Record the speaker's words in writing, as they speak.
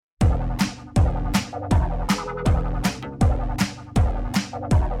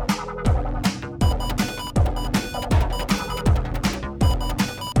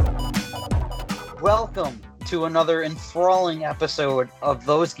Welcome to another enthralling episode of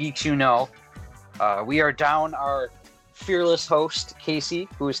Those Geeks You Know. We are down our fearless host, Casey,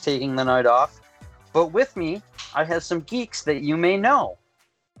 who is taking the night off. But with me, I have some geeks that you may know.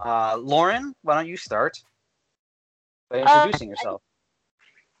 Lauren, why don't you start by introducing yourself?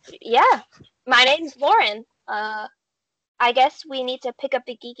 Yeah, my name's Lauren. I guess we need to pick up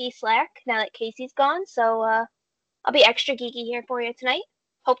the geeky slack now that Casey's gone, so I'll be extra geeky here for you tonight,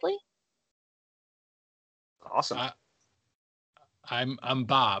 hopefully. Awesome. I'm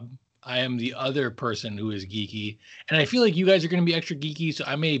Bob. I am the other person who is geeky, and I feel like you guys are going to be extra geeky, so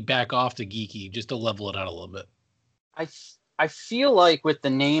I may back off to geeky just to level it out a little bit. I feel like with the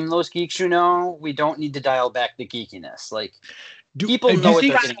name Those Geeks You Know, we don't need to dial back the geekiness. Like, people know what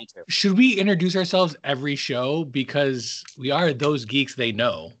they're getting into. Should we introduce ourselves every show because we are those geeks they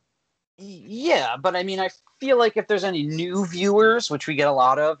know? Yeah, but I mean, I feel like if there's any new viewers, which we get a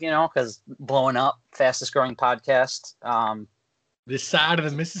lot of, because blowing up, fastest growing podcast. This side of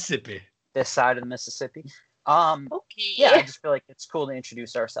the Mississippi. Okay. Yeah, I just feel like it's cool to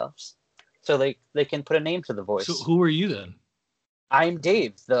introduce ourselves so they can put a name to the voice. So who are you then? I'm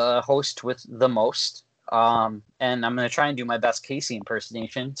Dave, the host with the most. And I'm going to try and do my best Casey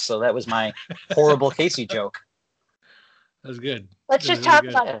impersonation. So that was my horrible Casey joke. That was good. Let's just talk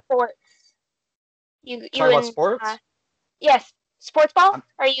about sports. Talk about sports? Yes. Sports ball?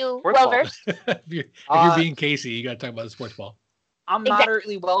 Are you well-versed? If you're being Casey, you got to talk about the sports ball. I'm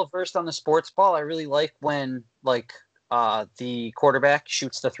moderately well-versed on the sports ball. I really like when, the quarterback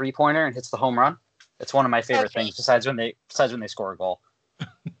shoots the three-pointer and hits the home run. It's one of my favorite things, besides when they score a goal.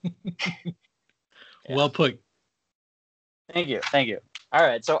 Yeah. Well put. Thank you. All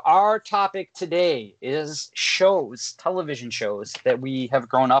right, so our topic today is television shows that we have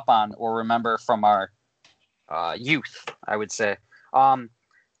grown up on or remember from our youth, I would say.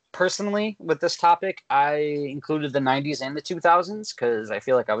 Personally, with this topic, I included the 90s and the 2000s because I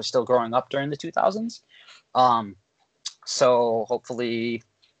feel like I was still growing up during the 2000s. So hopefully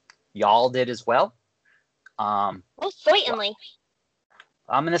y'all did as well. Well, certainly.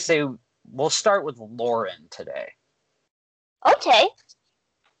 I'm going to say we'll start with Lauren today. Okay.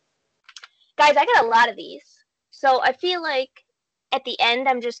 Guys, I got a lot of these. So I feel like at the end,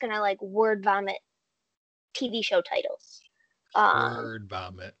 I'm just going to word vomit TV show titles. Word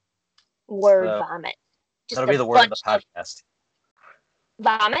vomit. Just that'll be the word of the podcast.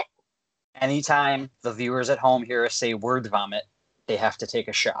 Vomit? Anytime the viewers at home hear us say word vomit, they have to take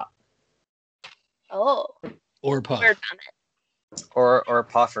a shot. Oh. Or puff. Word vomit. Or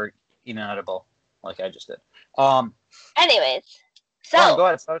puff or eat an edible, like I just did. Anyways, so go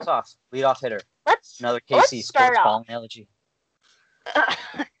ahead, start us off. Lead off hitter. Another Casey sports ball analogy. All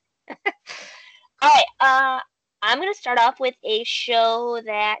right, I'm gonna start off with a show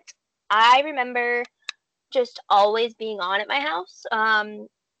that I remember just always being on at my house.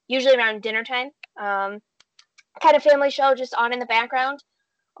 Usually around dinner time. Kind of family show, just on in the background.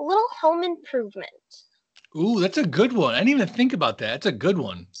 A little Home Improvement. Ooh, that's a good one. I didn't even think about that. That's a good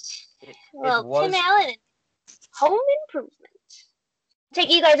one. Tim Allen. Home Improvement. Take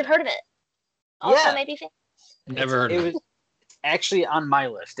it you guys have heard of it. Also, maybe famous. Never heard of it. It's actually on my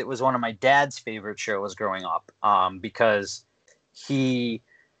list. It was one of my dad's favorite shows growing up because he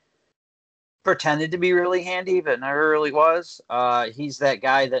pretended to be really handy, but never really was. He's that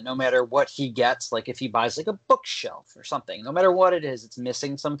guy that no matter what he gets, like if he buys a bookshelf or something, no matter what it is, it's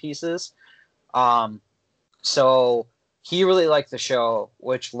missing some pieces. So he really liked the show,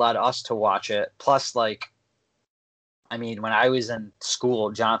 which led us to watch it. Plus, when I was in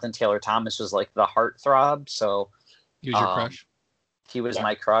school, Jonathan Taylor Thomas was the heartthrob. So he was your crush? He was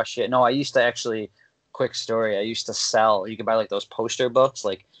my crush. Yeah, no, I used to actually, quick story, I used to sell, you could buy those poster books,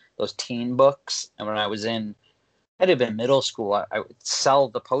 those teen books. And when I was it had been middle school, I would sell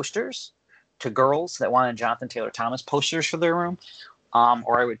the posters to girls that wanted Jonathan Taylor Thomas posters for their room.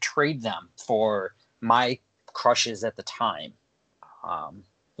 Or I would trade them for my crushes at the time.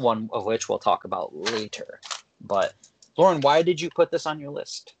 One of which we'll talk about later. But Lauren, why did you put this on your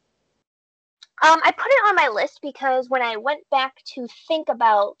list? I put it on my list because when I went back to think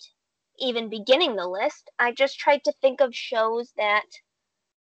about even beginning the list, I just tried to think of shows that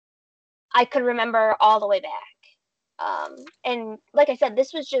I could remember all the way back. And like I said,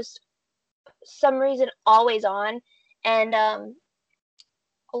 this was just some reason always on. And a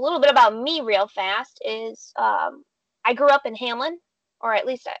little bit about me real fast is I grew up in Hamlin, or at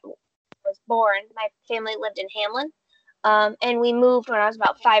least I was born. My family lived in Hamlin. And we moved when I was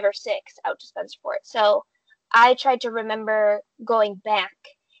about 5 or 6 out to Spencerport. So I tried to remember going back,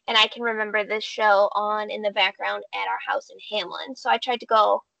 and I can remember this show on in the background at our house in Hamlin. So I tried to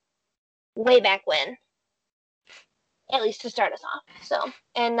go way back when, at least to start us off. So,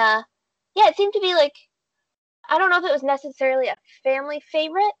 and yeah, it seemed to be like, I don't know if it was necessarily a family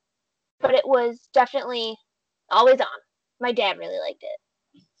favorite, but it was definitely always on. My dad really liked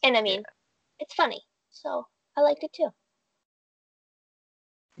it. And I mean, it's funny. So I liked it too.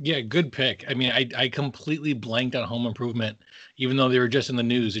 Yeah, good pick. I mean, I completely blanked on Home Improvement, even though they were just in the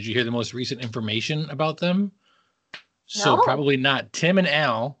news. Did you hear the most recent information about them? So No. probably not. Tim and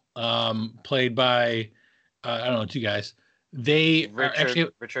Al, played by I don't know, two guys. They are actually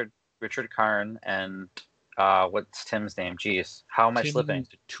Richard Karn and what's Tim's name? Jeez, how am I slipping?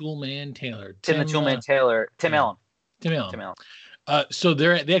 The Toolman Taylor. Tim the Toolman Taylor. Tim Allen. Tim Allen. Tim Allen. So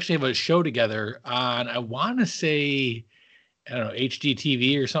they actually have a show together on, I want to say, I don't know,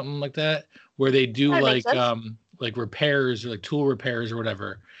 HGTV or something like that, where they do like repairs or like tool repairs or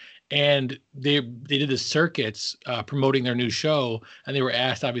whatever. And they did the circuits promoting their new show, and they were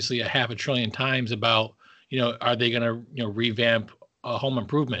asked obviously a half a trillion times about, are they going to revamp Home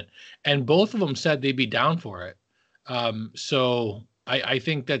Improvement, and both of them said they'd be down for it. So I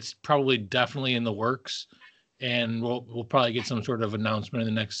think that's probably definitely in the works, and we'll probably get some sort of announcement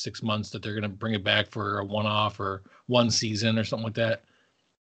in the next 6 months that they're going to bring it back for a one-off or one season or something like that.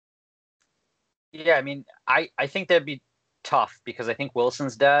 Yeah, I mean, I think that'd be tough because I think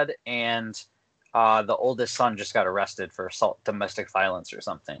Wilson's dead, and the oldest son just got arrested for assault, domestic violence or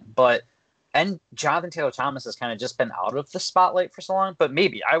something. And Jonathan Taylor Thomas has kind of just been out of the spotlight for so long, but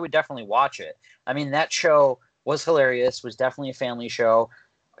maybe I would definitely watch it. I mean, that show was hilarious, was definitely a family show.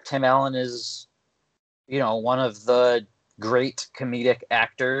 Tim Allen is, one of the great comedic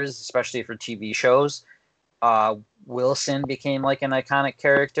actors, especially for TV shows. Wilson became like an iconic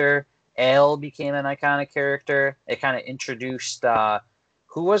character. Al became an iconic character. It kind of introduced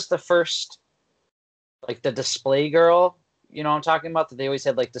who was the first, like the display girl. You know what I'm talking about? That they always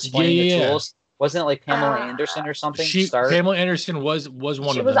had like displaying the tools. Wasn't it like Pamela Anderson or something? Pamela Anderson was one of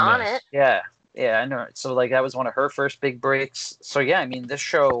them. She was on it. Yeah, I know. So like that was one of her first big breaks. So yeah, I mean this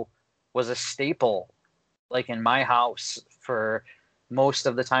show was a staple, like in my house for most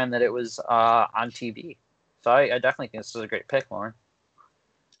of the time that it was on TV. So I definitely think this was a great pick, Lauren.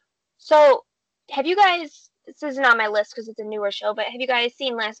 So have you guys? This isn't on my list because it's a newer show, but have you guys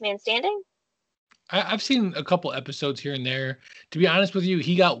seen Last Man Standing? I've seen a couple episodes here and there. To be honest with you,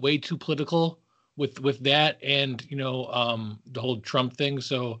 he got way too political with that and the whole Trump thing.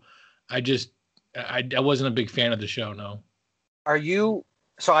 So I wasn't a big fan of the show. No. Are you?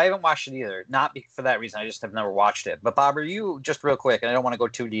 So I haven't watched it either. Not for that reason. I just have never watched it. But Bob, are you, just real quick? And I don't want to go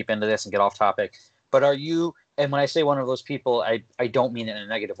too deep into this and get off topic. But are you? And when I say one of those people, I don't mean it in a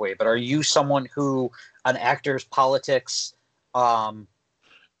negative way. But are you someone who an actor's politics?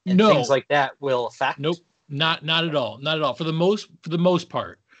 And things like that will affect. Nope, not at all. Not at all. For the most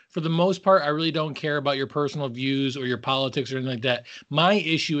part, I really don't care about your personal views or your politics or anything like that. My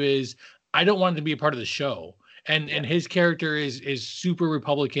issue is I don't want it to be a part of the show. And his character is super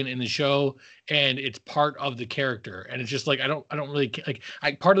Republican in the show, and it's part of the character. And it's just like I don't really like.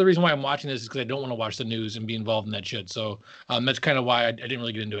 Part of the reason why I'm watching this is because I don't want to watch the news and be involved in that shit. So that's kind of why I didn't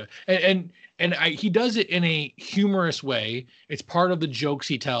really get into it. And he does it in a humorous way. It's part of the jokes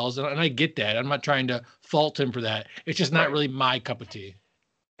he tells, and I get that. I'm not trying to fault him for that. It's just not really my cup of tea.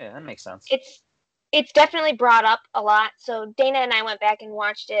 Yeah, that makes sense. It's definitely brought up a lot. So Dana and I went back and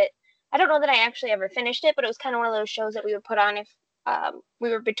watched it. I don't know that I actually ever finished it, but it was kind of one of those shows that we would put on if we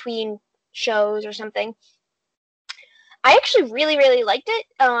were between shows or something. I actually really, really liked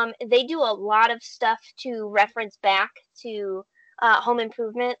it. They do a lot of stuff to reference back to Home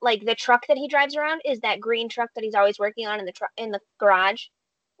Improvement. Like the truck that he drives around is that green truck that he's always working on in the garage,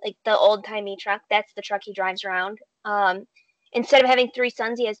 like the old-timey truck. That's the truck he drives around. Instead of having 3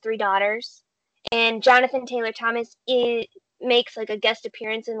 sons, he has 3 daughters. And Jonathan Taylor Thomas makes like a guest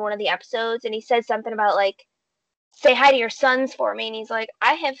appearance in one of the episodes, and he says something about like, say hi to your sons for me, and he's like,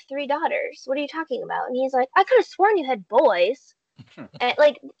 I have 3 daughters, what are you talking about? And he's like, I could have sworn you had boys. And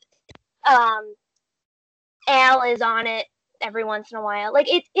like Al is on it every once in a while. Like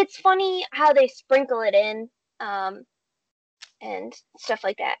it's funny how they sprinkle it in and stuff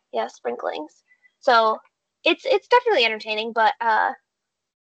like that. Yeah, sprinklings. So it's definitely entertaining, but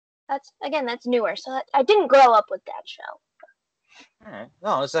that's newer, so I didn't grow up with that show. All right.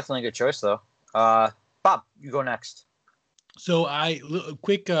 No, it's definitely a good choice, though. Bob, you go next. So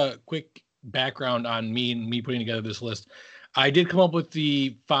quick background on me and me putting together this list. I did come up with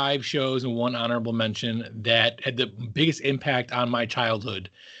the 5 shows and 1 honorable mention that had the biggest impact on my childhood.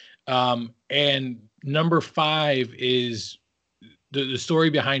 And number 5 is the story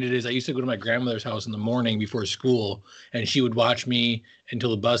behind it is I used to go to my grandmother's house in the morning before school, and she would watch me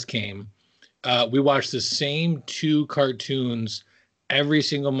until the bus came. we watched the same 2 cartoons every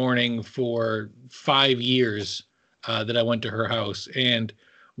single morning for 5 years that I went to her house. And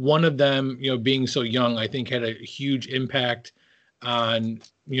one of them, being so young, I think had a huge impact on,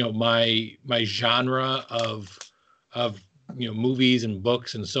 my genre of movies and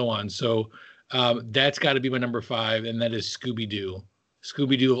books and so on. So that's got to be my number 5, and that is Scooby-Doo.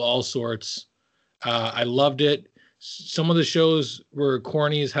 Scooby-Doo of all sorts. I loved it. Some of the shows were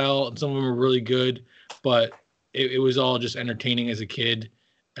corny as hell, and some of them were really good, but it was all just entertaining as a kid.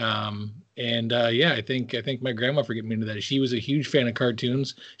 I think my grandma forget me into that. She was a huge fan of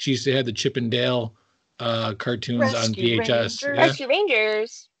cartoons. She used to have the Chip and Dale cartoons on VHS. Yeah. Rescue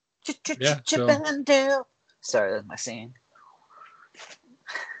Rangers. Chip and Dale. Sorry, that's my scene.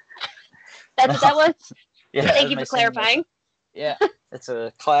 That's what that was? Yeah, thank you for clarifying. Yeah, it's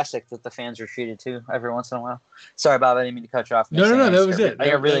a classic that the fans retreated to every once in a while. Sorry, Bob, I didn't mean to cut you off. No, that was it. I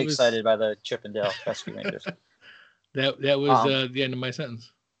got really excited by the Chip and Dale Rescue Rangers. That was the end of my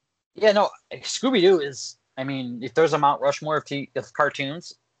sentence. Yeah, no, Scooby-Doo is, I mean, if there's a Mount Rushmore of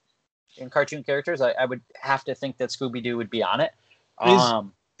cartoons and cartoon characters, I would have to think that Scooby-Doo would be on it.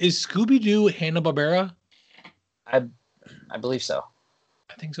 Is Scooby-Doo Hanna-Barbera? I believe so.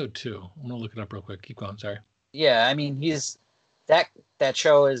 I think so too. I'm gonna look it up real quick. Keep going. Sorry. Yeah, I mean, that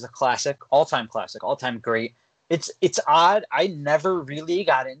show is a classic, all-time great. It's odd. I never really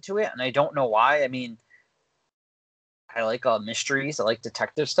got into it, and I don't know why. I mean, I like mysteries. I like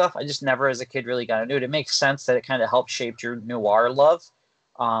detective stuff. I just never, as a kid, really got into it. It makes sense that it kind of helped shape your noir love.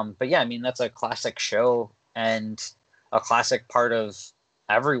 But yeah, I mean, that's a classic show and a classic part of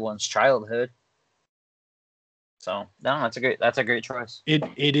everyone's childhood. So no, that's a great choice. It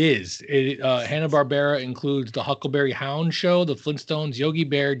is. Hanna-Barbera includes the Huckleberry Hound Show, the Flintstones, Yogi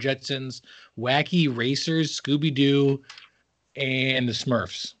Bear, Jetsons, Wacky Racers, Scooby-Doo, and the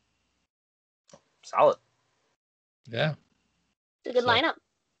Smurfs. Solid. Yeah. It's a good lineup.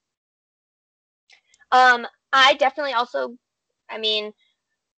 I definitely also, I mean,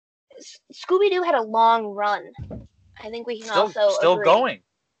 Scooby-Doo had a long run. I think we can still agree. Going.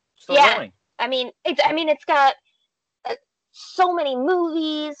 I mean, it's got so many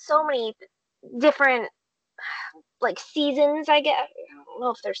movies, so many different like seasons. I guess I don't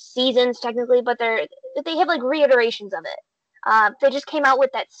know if they're seasons technically, but they have like reiterations of it. They just came out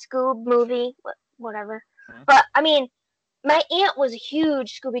with that Scoob movie, whatever. Mm-hmm. But I mean, my aunt was a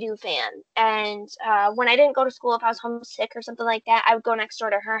huge Scooby-Doo fan, and when I didn't go to school, if I was homesick or something like that, I would go next door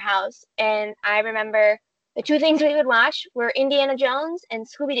to her house. And I remember the 2 things we would watch were Indiana Jones and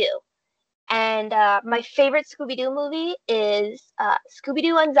Scooby-Doo. And my favorite Scooby-Doo movie is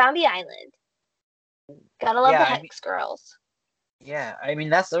Scooby-Doo on Zombie Island. Gotta love the Hex Girls. Yeah, I mean,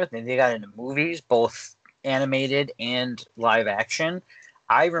 that's the other thing. They got into movies, both animated and live action.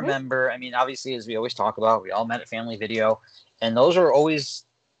 I remember, I mean, obviously, as we always talk about, we all met at Family Video, and those are always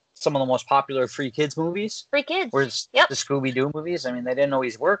some of the most popular free kids movies. Free kids. Whereas the Scooby-Doo movies, I mean, they didn't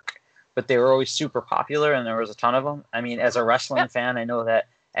always work, but they were always super popular, and there was a ton of them. I mean, as a wrestling fan, I know that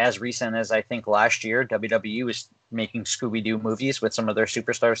as recent as I think last year, WWE was making Scooby-Doo movies with some of their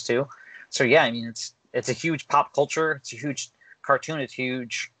superstars too. So yeah, I mean, it's a huge pop culture. It's a huge cartoon. It's a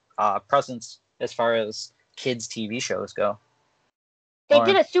huge presence as far as kids' TV shows go. They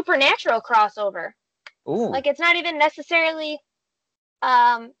did a Supernatural crossover. Ooh. Like, it's not even necessarily,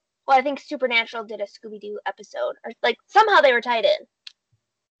 well, I think Supernatural did a Scooby-Doo episode, or like somehow they were tied in.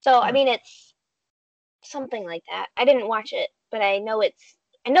 So, I mean, it's something like that. I didn't watch it, but I know it's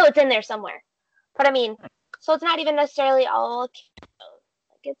in there somewhere. But I mean, so it's not even necessarily all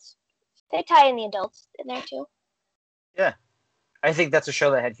kids. Like, they tie in the adults in there too. Yeah. I think that's a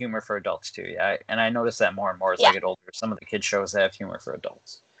show that had humor for adults too. Yeah, and I notice that more and more as I get older. Some of the kids shows that have humor for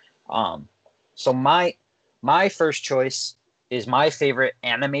adults. So my first choice is my favorite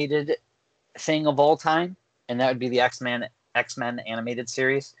animated thing of all time, and that would be the X-Men animated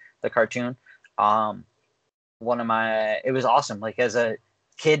series, the cartoon. It was awesome. Like, as a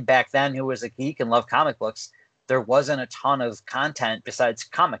kid back then who was a geek and loved comic books, there wasn't a ton of content besides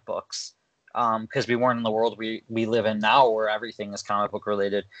comic books. Because we weren't in the world we live in now where everything is comic book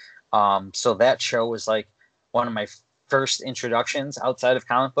related. So that show was like one of my first introductions outside of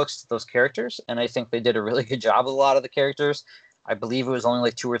comic books to those characters. And I think they did a really good job with a lot of the characters. I believe it was only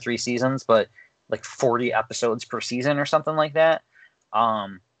like 2 or 3 seasons, but like 40 episodes per season or something like that.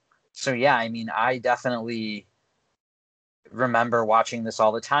 So yeah, I mean, I definitely remember watching this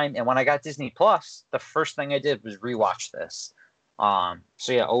all the time. And when I got Disney Plus, the first thing I did was rewatch this.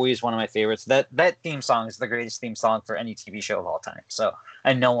 So yeah, always one of my favorites. That theme song is the greatest theme song for any TV show of all time. So,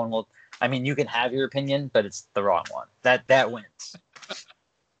 and no one will, I mean, you can have your opinion, but it's the wrong one. That wins.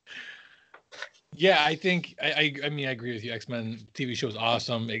 Yeah, I think I mean I agree with you. X-Men TV show is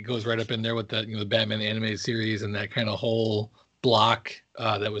awesome. It goes right up in there with the Batman the animated series and that kind of whole block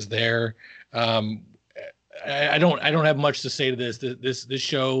that was there. Um, I don't have much to say to this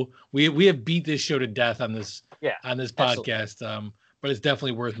show. We have beat this show to death on this absolutely. podcast. But it's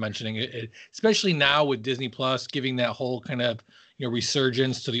definitely worth mentioning it, especially now with Disney Plus giving that whole kind of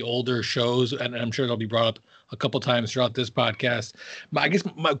resurgence to the older shows, and I'm sure it'll be brought up a couple times throughout this podcast. But I guess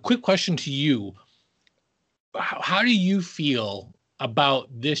my quick question to you: how do you feel about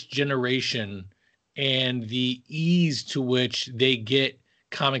this generation and the ease to which they get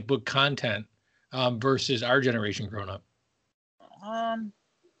comic book content versus our generation growing up? I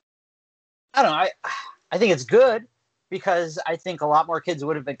don't know. I think it's good because I think a lot more kids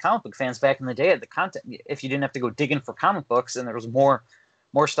would have been comic book fans back in the day. The content, if you didn't have to go digging for comic books, and there was more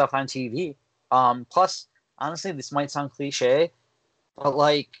stuff on TV. Plus, honestly, this might sound cliche, but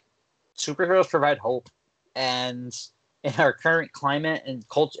like superheroes provide hope, and in our current climate and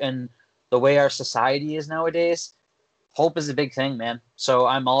culture and the way our society is nowadays, hope is a big thing, man. So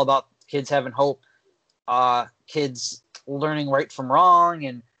I'm all about kids having hope, kids learning right from wrong,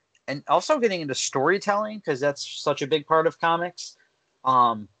 and also getting into storytelling because that's such a big part of comics.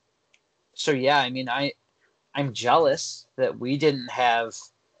 So yeah, I mean, I'm jealous that we didn't have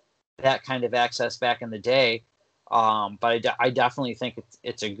that kind of access back in the day. But I definitely think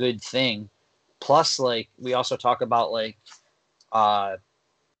it's a good thing. Plus, like we also talk about like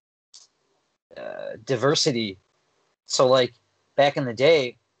diversity. So like back in the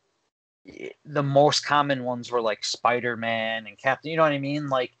day, the most common ones were like Spider-Man and Captain. You know what I mean?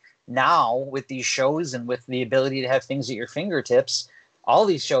 Like now with these shows and with the ability to have things at your fingertips, all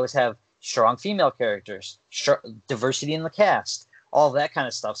these shows have strong female characters, diversity in the cast, all that kind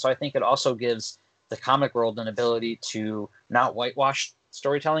of stuff. So I think it also gives the comic world an ability to not whitewash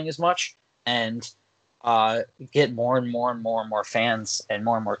storytelling as much and get more and more and more and more fans and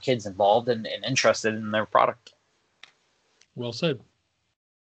more kids involved and interested in their product. Well said.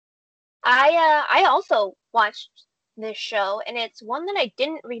 I also watched this show, and it's one that I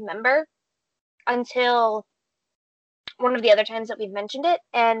didn't remember until one of the other times that we've mentioned it.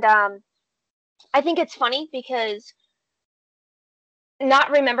 And I think it's funny because not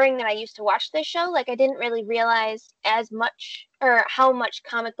remembering that I used to watch this show, like I didn't really realize as much or how much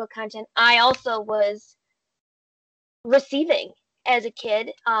comic book content I also was receiving as a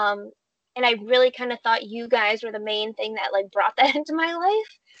kid. And I really kind of thought you guys were the main thing that like brought that into my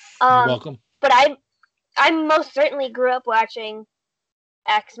life. You're welcome. But I most certainly grew up watching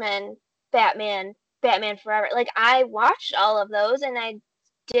X-Men, Batman Forever. Like I watched all of those and I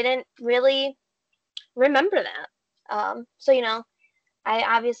didn't really remember that. So I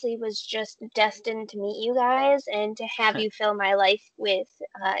obviously was just destined to meet you guys and to have you fill my life with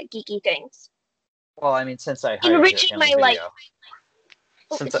geeky things. Well, I mean, since I hired enriching my life.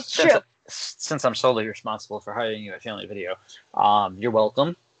 Since I'm solely responsible for hiring you at Family Video, you're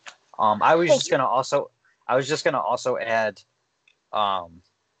welcome. I was just gonna also add. I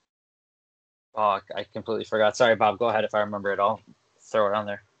completely forgot. Sorry, Bob. Go ahead. If I remember it, I'll throw it on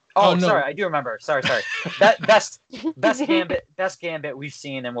there. Oh, no. Sorry, I do remember. Sorry. best Gambit we've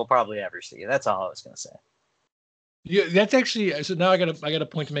seen and we'll probably ever see. That's all I was gonna say. Yeah, that's actually so. Now I got a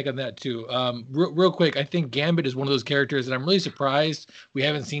point to make on that too. Real quick, I think Gambit is one of those characters that I'm really surprised we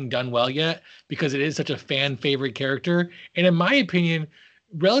haven't seen done well yet because it is such a fan favorite character, and in my opinion,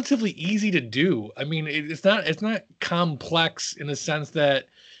 relatively easy to do. I mean, it's not complex in the sense that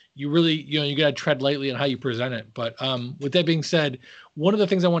you really you got to tread lightly on how you present it. But with that being said, one of the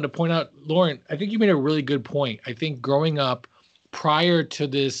things I wanted to point out, Lauren, I think you made a really good point. I think growing up prior to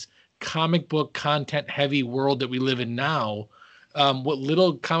this comic book content heavy world that we live in now, what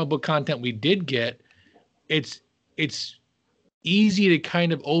little comic book content we did get, it's easy to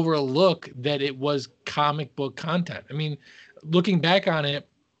kind of overlook that it was comic book content. I mean, looking back on it,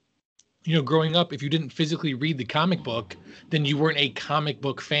 growing up, if you didn't physically read the comic book, then you weren't a comic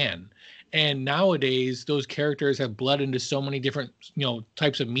book fan. And nowadays, those characters have bled into so many different,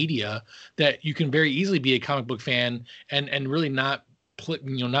 types of media that you can very easily be a comic book fan and really not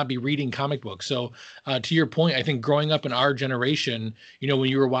be reading comic books. So to your point, I think growing up in our generation, when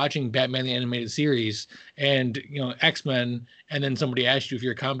you were watching Batman the Animated Series and X-Men, and then somebody asked you if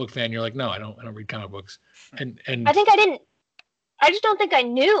you're a comic book fan, you're like, no, I don't read comic books. And I think I didn't. I just don't think I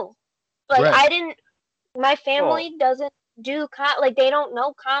knew. Like right. I didn't. My family doesn't do they don't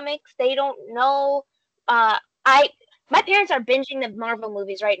know comics. They don't know. My parents are binging the Marvel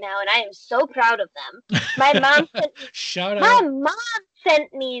movies right now, and I am so proud of them. My mom Shout out. My mom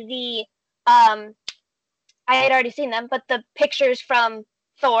sent me the I had already seen them, but the pictures from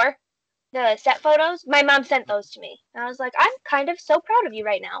Thor, the set photos. My mom sent those to me. And I was like, I'm kind of so proud of you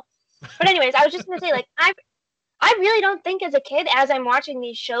right now. But anyways, I was just gonna say, like, I really don't think as a kid, as I'm watching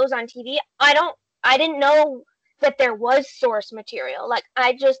these shows on TV, I didn't know that there was source material. Like,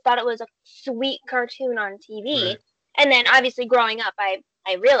 I just thought it was a sweet cartoon on TV. Right. And then obviously growing up, I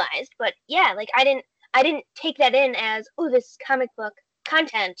realized, but yeah, like I didn't take that in as, oh, this is comic book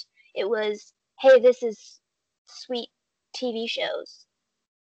content. It was, hey, this is sweet TV shows.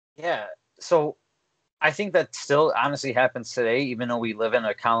 Yeah. So I think that still honestly happens today, even though we live in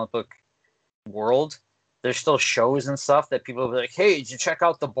a comic book world. There's still shows and stuff that people will be like, hey, did you check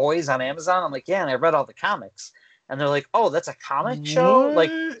out The Boys on Amazon? I'm like, yeah, and I read all the comics. And they're like, oh, that's a comic show?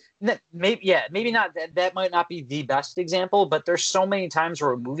 Like, maybe not. That might not be the best example, but there's so many times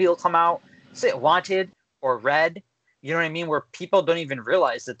where a movie will come out, say Wanted or Red, you know what I mean, where people don't even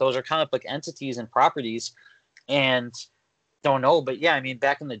realize that those are comic book entities and properties and don't know. But yeah, I mean,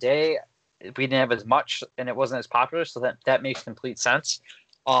 back in the day, we didn't have as much and it wasn't as popular, so that makes complete sense.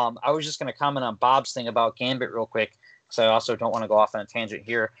 I was just going to comment on Bob's thing about Gambit real quick, because I also don't want to go off on a tangent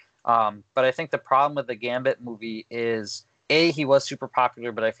here. But I think the problem with the Gambit movie is, A, he was super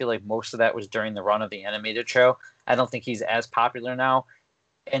popular, but I feel like most of that was during the run of the animated show. I don't think he's as popular now.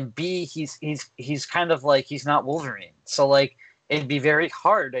 And B, he's kind of like, he's not Wolverine. So like, it'd be very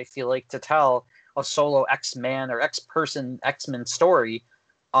hard, I feel like, to tell a solo X-Man or X-person X-Men story,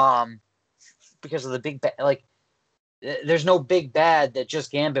 because of the big like, there's no big bad that just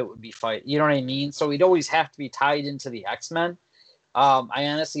Gambit would be fight. You know what I mean? So he'd always have to be tied into the X-Men. I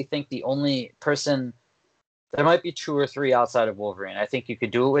honestly think the only person, there might be 2 or 3 outside of Wolverine. I think you could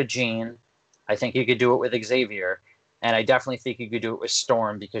do it with Jean. I think you could do it with Xavier. And I definitely think you could do it with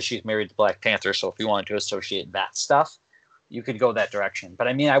Storm, because she's married to Black Panther. So if you wanted to associate that stuff, you could go that direction. But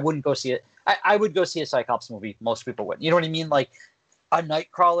I mean, I wouldn't go see it. I would go see a Cyclops movie. Most people wouldn't. You know what I mean? Like a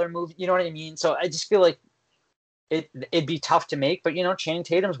Nightcrawler movie. You know what I mean? So I just feel like it'd be tough to make, but Channing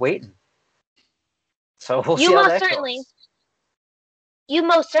Tatum's waiting. So we'll see how that goes. You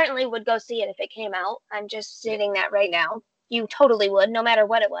most certainly would go see it if it came out. I'm just stating that right now. You totally would, no matter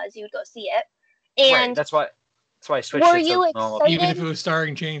what it was, you would go see it. And right, that's why I switched. Were you excited? Even if it was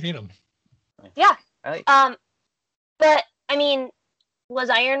starring Channing Tatum. Yeah. But I mean, was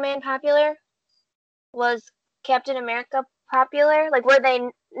Iron Man popular? Was Captain America popular? Like, were they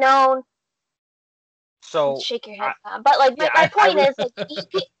known? So shake your head, but like my point is, like,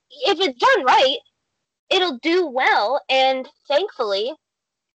 if it's done right, it'll do well, and thankfully,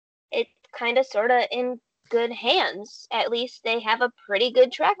 it's kind of sort of in good hands. At least they have a pretty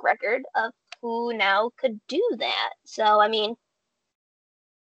good track record of who now could do that. So I mean,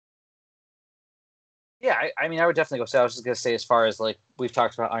 yeah, I mean, I would definitely go say. I was just gonna say, as far as like we've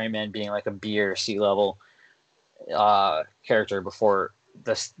talked about Iron Man being like a B or C level character before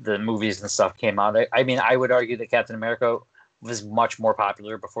the movies and stuff came out. I mean, I would argue that Captain America was much more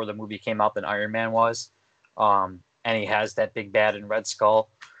popular before the movie came out than Iron Man was. And he has that big bad in Red Skull.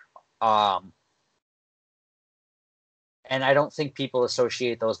 And I don't think people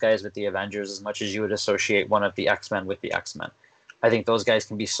associate those guys with the Avengers as much as you would associate one of the X-Men with the X-Men. I think those guys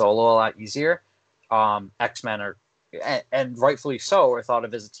can be solo a lot easier. X-Men are, and rightfully so, are thought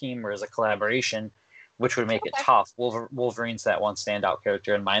of as a team or as a collaboration, which would make it tough. Wolverine's that one standout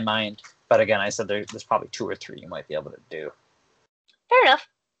character in my mind. But again, I said there's probably 2 or 3 you might be able to do. Fair enough.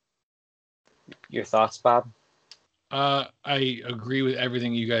 Your thoughts, Bob? I agree with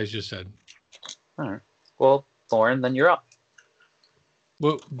everything you guys just said. All right. Well, Lauren, then you're up.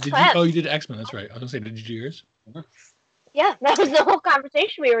 Well, you did X-Men. That's right. I was going to say, did you do yours? Mm-hmm. Yeah, that was the whole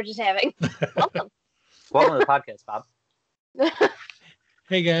conversation we were just having. Welcome. Welcome to the podcast, Bob.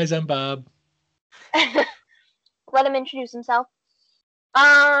 Hey, guys, I'm Bob. Let him introduce himself.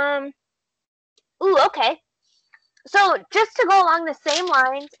 Okay. So, just to go along the same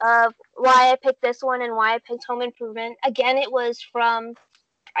lines of why I picked this one and why I picked Home Improvement, again, it was from,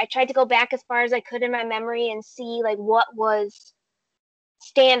 I tried to go back as far as I could in my memory and see, like, what was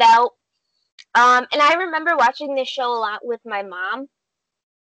stand out. And I remember watching this show a lot with my mom.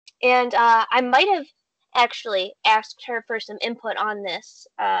 And I might have actually asked her for some input on this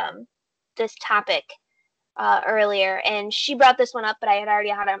topic earlier. And she brought this one up, but I had already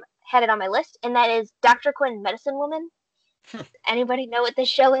had it on my list. And that is Dr. Quinn, Medicine Woman. Anybody know what this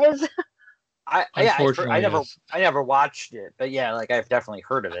show is? I never watched it, but yeah, like I've definitely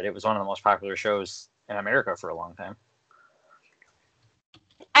heard of it. It was one of the most popular shows in America for a long time.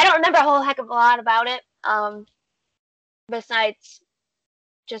 I don't remember a whole heck of a lot about it, besides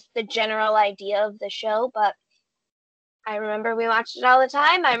just the general idea of the show, but I remember we watched it all the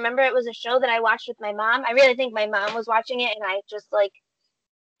time. I remember it was a show that I watched with my mom. I really think my mom was watching it, and I just, like,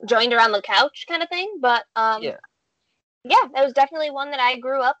 joined around the couch kind of thing. But yeah, that was definitely one that I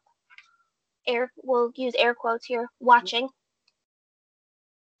grew up. We'll use air quotes here. Watching.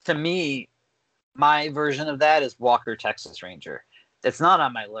 To me, my version of that is Walker, Texas Ranger. It's not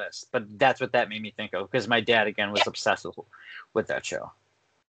on my list, but that's what that made me think of because my dad again was obsessed with that show.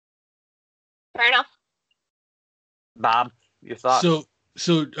 Fair enough. Bob, your thoughts?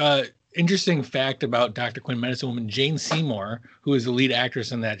 So interesting fact about Dr. Quinn, Medicine Woman. Jane Seymour, who is the lead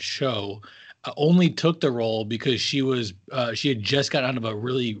actress in that show, only took the role because she had just gotten out of a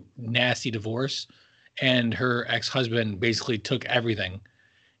really nasty divorce, and her ex-husband basically took everything,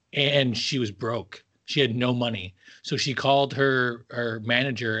 and she was broke. She had no money, so she called her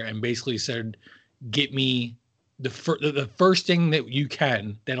manager and basically said, "Get me the first thing that you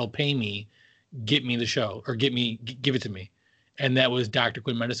can that'll pay me. Get me the show, or give it to me." And that was Dr.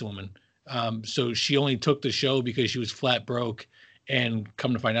 Quinn, Medicine Woman. So she only took the show because she was flat broke, and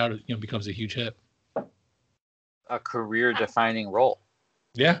come to find out, it becomes a huge hit. A career-defining role.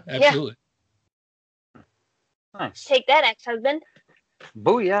 Yeah, absolutely. Yeah. Nice. Take that, ex-husband.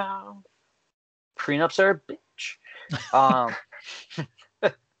 Booyah. Prenups are a bitch.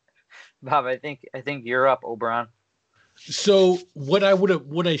 Bob, I think you're up, Oberon. So what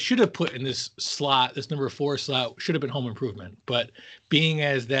I should have put in this slot, this number 4 slot, should have been Home Improvement. But being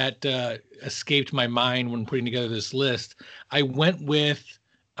as that escaped my mind when putting together this list, I went with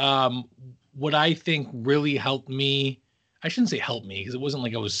what I think really helped me. I shouldn't say help me because it wasn't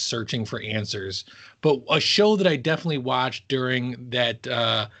like I was searching for answers, but a show that I definitely watched during that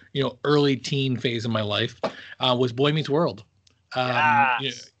early teen phase of my life was Boy Meets World.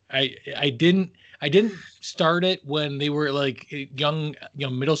 Yes. I didn't start it when they were like young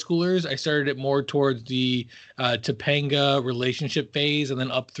middle schoolers. I started it more towards the Topanga relationship phase, and then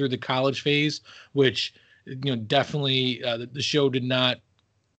up through the college phase, which definitely the show did not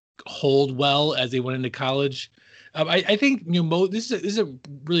hold well as they went into college. I think this is a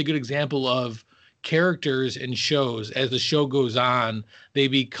really good example of characters in shows. As the show goes on, they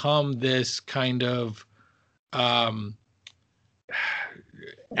become this kind of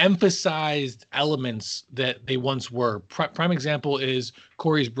emphasized elements that they once were. Prime example is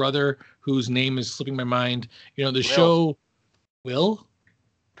Corey's brother, whose name is slipping my mind. The show Will?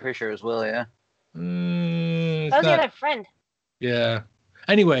 Pretty sure it was Will, yeah. That was the other friend. Yeah.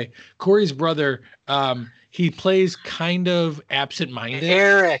 Anyway, Corey's brother, he plays kind of absent-minded.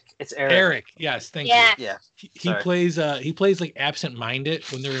 Eric. It's Eric. Eric, yes, thank you. Yeah. He plays like absent-minded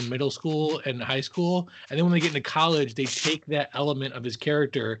when they're in middle school and high school, and then when they get into college, they take that element of his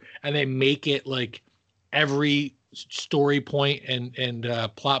character and they make it like every story point and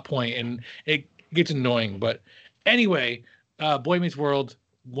plot point, and it gets annoying. But anyway, Boy Meets World,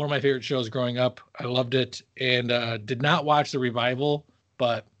 one of my favorite shows growing up. I loved it, and did not watch the revival,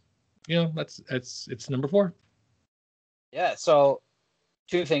 but it's number 4. Yeah. So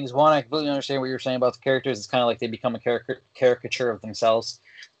 2 things. One, I completely understand what you're saying about the characters. It's kind of like they become a caricature of themselves.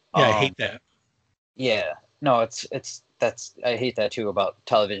 Yeah, I hate that. Yeah. No, I hate that too about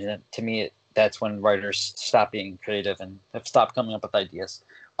television. To me, that's when writers stop being creative and have stopped coming up with ideas.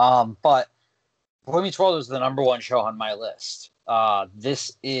 But Boy Meets World was the number 1 show on my list.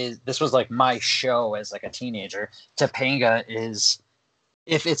 This was like my show as like a teenager. Topanga is,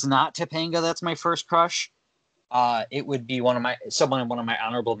 if it's not Topanga, that's my first crush. It would be one of my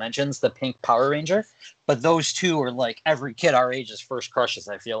honorable mentions, the Pink Power Ranger. But those two are like every kid our age's first crushes,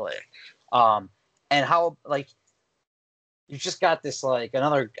 I feel like. And how like you just got this like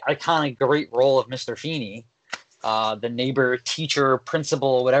another iconic great role of Mr. Feeney, the neighbor, teacher,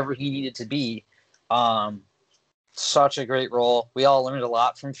 principal, whatever he needed to be. Such a great role. We all learned a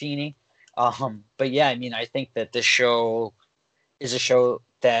lot from Feeney. But yeah, I mean, I think that this show is a show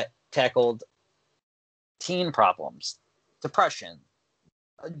that tackled teen problems, depression,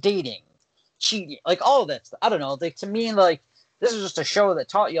 dating, cheating, like all of that stuff. I don't know. Like, to me, like, this is just a show that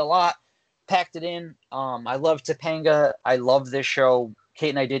taught you a lot, packed it in. I love Topanga. I love this show. Kate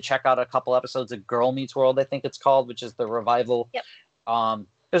and I did check out a couple episodes of Girl Meets World, I think it's called, which is the revival. Yep. It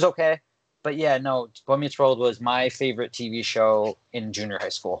was okay. But yeah, no, Boy Meets World was my favorite TV show in junior high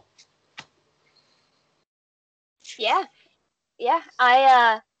school. Yeah. Yeah.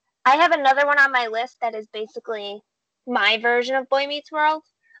 I have another one on my list that is basically my version of Boy Meets World.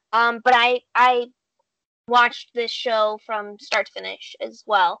 But I watched this show from start to finish as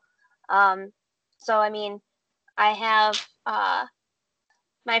well. So I mean, I have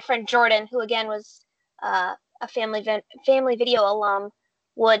my friend Jordan, who again was a Family Video alum,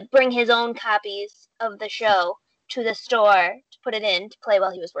 would bring his own copies of the show to the store to put it in to play while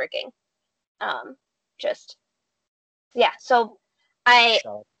he was working. So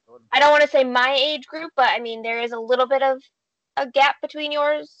I don't want to say my age group, but I mean, there is a little bit of a gap between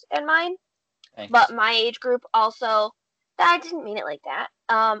yours and mine. Thanks. But my age group also, I didn't mean it like that.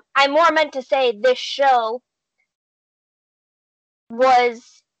 I more meant to say this show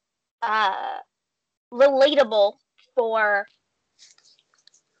was relatable for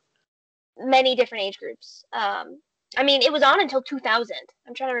many different age groups. I mean, it was on until 2000.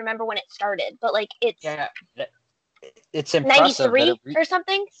 I'm trying to remember when it started, but like it's it's impressive 93 or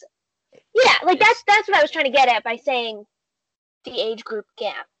something. Yeah, like that's what I was trying to get at by saying the age group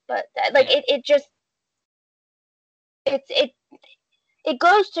gap. But like it just it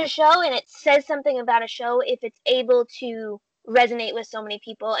goes to show, and it says something about a show if it's able to resonate with so many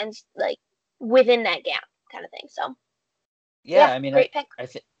people and like within that gap kind of thing. So I mean,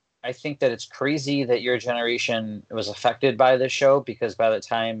 I think that it's crazy that your generation was affected by this show, because by the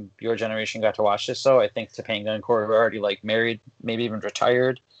time your generation got to watch this show, I think Topanga and Corey were already like married, maybe even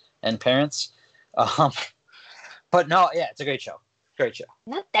retired, and parents. But no, it's a great show. Great show.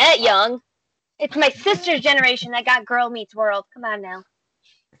 Not that young. It's my sister's generation that got Girl Meets World. Come on now.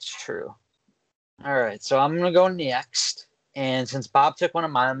 It's true. All right, so I'm going to go next. And since Bob took one of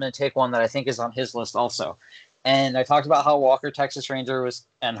mine, I'm going to take one that I think is on his list also. And I talked about how Walker, Texas Ranger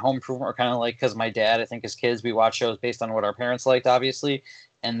and Home Improvement were kind of like, because my dad, I think as kids, we watch shows based on what our parents liked, obviously.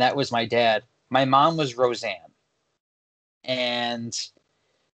 And that was my dad. My mom was Roseanne. And,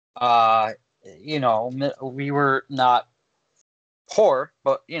 we were not poor,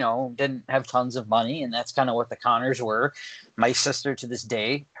 but, didn't have tons of money. And that's kind of what the Connors were. My sister to this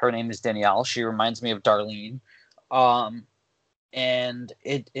day, her name is Danielle. She reminds me of Darlene. And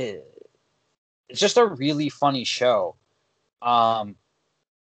it's just a really funny show.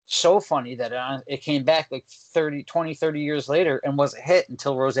 So funny that it came back like 30 years later and was a hit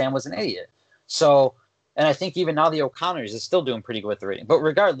until Roseanne was an idiot. So, and I think even now the O'Connors is still doing pretty good with the rating. But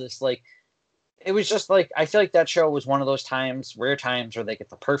regardless, like, it was just like, I feel like that show was one of those rare times where they get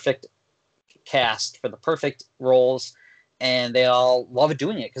the perfect cast for the perfect roles, and they all love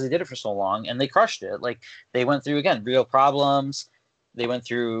doing it because they did it for so long, and they crushed it. Like, they went through, again, real problems. They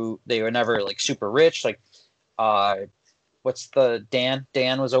were never like super rich. Like, what's the Dan?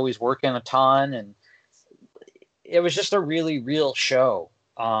 Dan was always working a ton, and it was just a really real show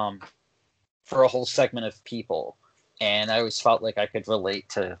for a whole segment of people. And I always felt like I could relate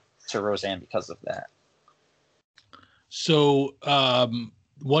to Roseanne because of that. So,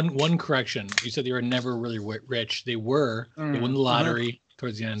 one correction. You said they were never really rich. They were. They won the lottery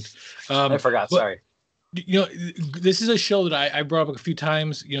towards the end. I forgot. Sorry. This is a show that I brought up a few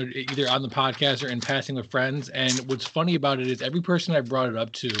times, either on the podcast or in passing with friends. And what's funny about it is every person I brought it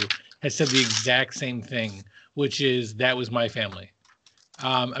up to has said the exact same thing, which is that was my family.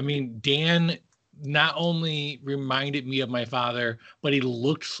 I mean, Dan not only reminded me of my father, but he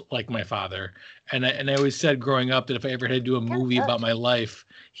looked like my father. And I always said growing up that if I ever had to do a movie about my life,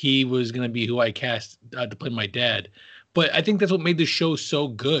 he was going to be who I cast to play my dad. But I think that's what made the show so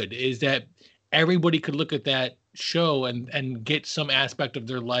good, is that everybody could look at that show and get some aspect of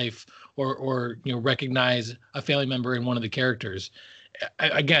their life or recognize a family member in one of the characters.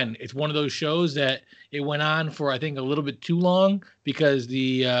 Again, it's one of those shows that it went on for, I think, a little bit too long because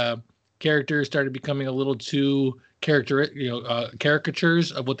the characters started becoming a little too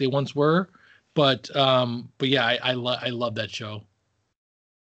caricatures of what they once were. But yeah, I love that show.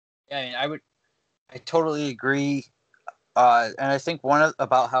 Yeah, I mean, I totally agree. And I think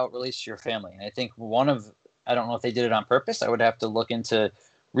about how it relates to your family. And I think I don't know if they did it on purpose. I would have to look into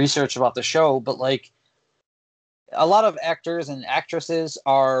research about the show, but like a lot of actors and actresses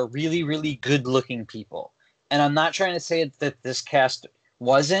are really, really good looking people. And I'm not trying to say that this cast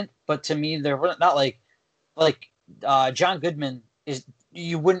wasn't, but to me, they're not like John Goodman is,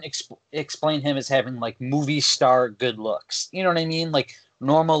 you wouldn't explain him as having like movie star good looks. You know what I mean? Like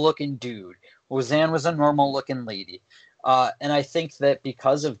normal looking dude. Roseanne was a normal looking lady. And I think that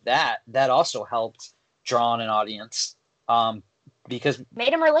because of that also helped draw on an audience because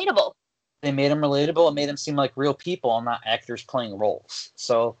made them relatable. They made them relatable. It made them seem like real people and not actors playing roles.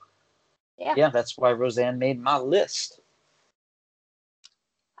 So, yeah, that's why Roseanne made my list.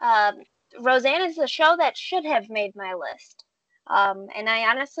 Roseanne is a show that should have made my list. And I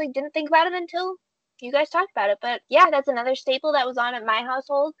honestly didn't think about it until you guys talked about it. But yeah, that's another staple that was on at my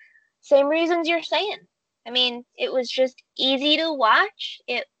household. Same reasons you're saying. I mean, it was just easy to watch.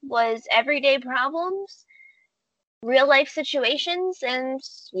 It was everyday problems, real life situations, and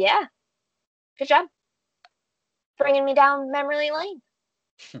yeah, good job bringing me down memory lane.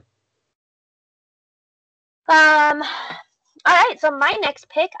 All right, so my next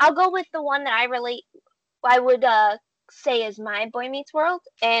pick, I'll go with the one that I would say is my Boy Meets World,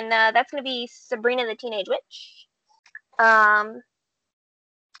 and that's going to be Sabrina the Teenage Witch.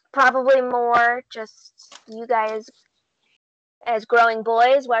 Probably more just you guys as growing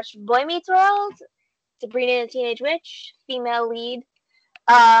boys watch Boy Meets World, Sabrina the Teenage Witch, female lead.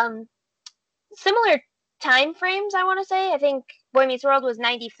 Similar time frames, I want to say. I think Boy Meets World was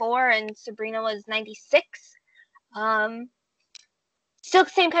 94 and Sabrina was 96. Still the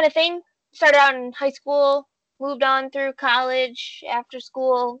same kind of thing. Started out in high school, moved on through college, after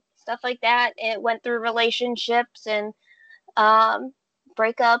school, stuff like that. It went through relationships and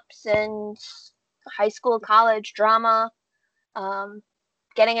breakups and high school, college drama,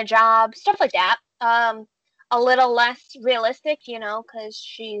 getting a job, stuff like that. A little less realistic, because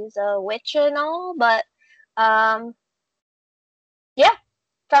she's a witch and all, but yeah,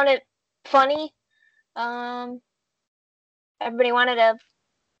 found it funny. Everybody wanted a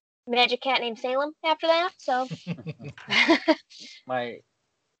magic cat named Salem after that, so. My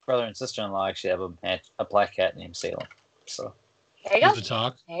brother and sister-in-law actually have a black cat named Salem, so. There you go. To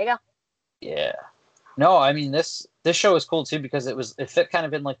talk. There you go. Yeah. No, I mean this show is cool too because it fit kind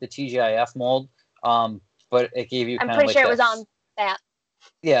of in like the TGIF mold, but it gave you. I'm pretty like sure it was on that.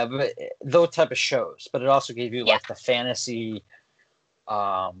 Yeah, but those type of shows, but it also gave you like the fantasy,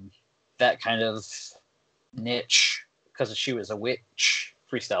 that kind of niche because she was a witch.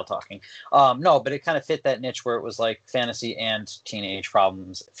 Freestyle talking. No, but it kind of fit that niche where it was like fantasy and teenage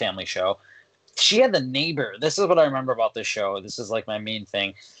problems, family show. She had the neighbor. This is what I remember about this show. This is like my main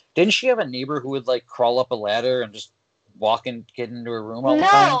thing. Didn't she have a neighbor who would like crawl up a ladder and just walk and get into her room all the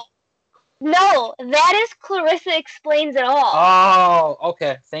time? No, that is Clarissa Explains It All. Oh,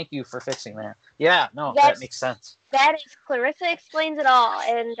 okay. Thank you for fixing that. Yeah, no, that makes sense. That is Clarissa Explains It All,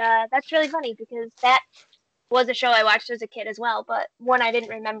 and that's really funny because that was a show I watched as a kid as well, but one I didn't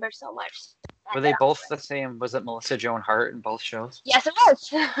remember so much. Were they both the same? Was it Melissa Joan Hart in both shows? Yes, it was.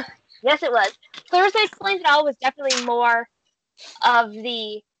 Yes, it was. Clarissa Explains It All was definitely more of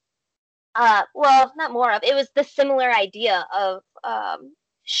the, well, not more of, it was the similar idea of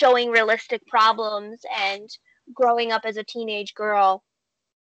showing realistic problems and growing up as a teenage girl,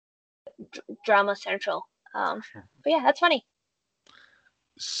 drama central. But yeah, that's funny.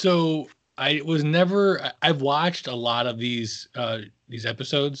 So I've watched a lot of these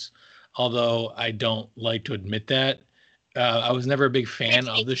episodes, although I don't like to admit that. I was never a big fan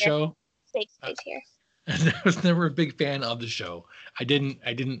of the show. Safe space here. I was never a big fan of the show. I didn't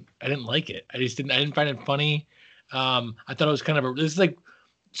like it. I didn't find it funny. I thought it was kind of this is like,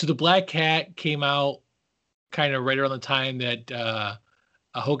 so the Black Cat came out kind of right around the time that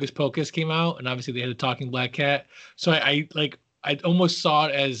Hocus Pocus came out, and obviously they had a talking Black Cat. So I almost saw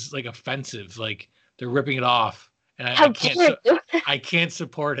it as like offensive, like they're ripping it off, and I can't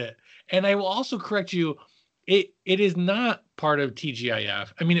support it. And I will also correct you, it is not part of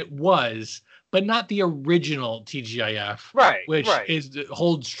TGIF. I mean, it was, but not the original TGIF, right? Which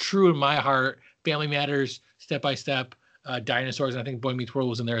holds true in my heart. Family Matters, Step by Step, Dinosaurs, and I think Boy Meets World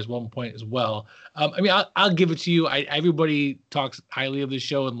was in there at one point as well. I mean, I'll give it to you. Everybody talks highly of this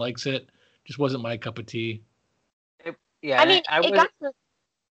show and likes it. Just wasn't my cup of tea. Yeah, I mean,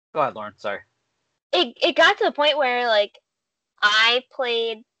 Go ahead, Lauren. Sorry. It got to the point where like I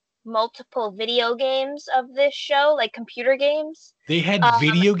played multiple video games of this show, like computer games. They had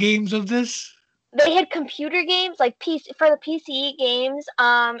video games of this? They had computer games, like for the PC games.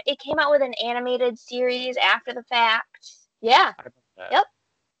 It came out with an animated series after the fact. Yeah. Yep.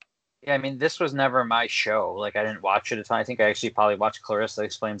 Yeah, I mean, this was never my show. Like, I didn't watch it a ton. I think I actually probably watched Clarissa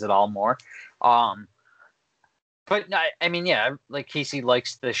Explains It All more. But I mean, yeah, like Casey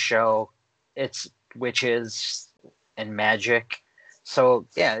likes this show. It's witches and magic. So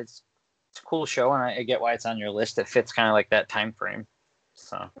yeah, it's a cool show, and I get why it's on your list. It fits kind of like that time frame.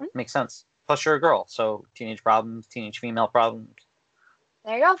 So it makes sense. Plus you're a girl, so teenage problems, teenage female problems.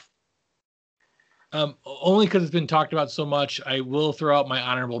 There you go. Only because it's been talked about so much, I will throw out my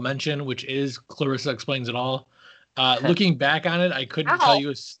honorable mention, which is Clarissa Explains It All. Looking back on it, I couldn't tell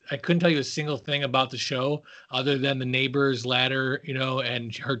you a single thing about the show other than the neighbor's ladder,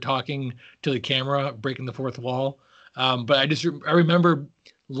 and her talking to the camera, breaking the fourth wall. But I remember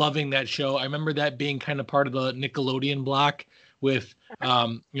loving that show. I remember that being kind of part of the Nickelodeon block with,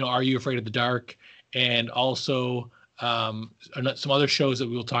 Are You Afraid of the Dark? And also some other shows that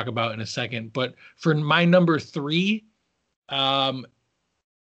we'll talk about in a second. But for my number 3,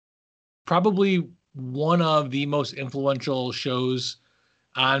 probably one of the most influential shows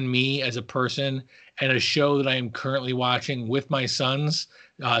on me as a person, and a show that I am currently watching with my sons,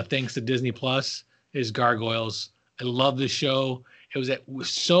 thanks to Disney Plus, is Gargoyles. I love this show. It was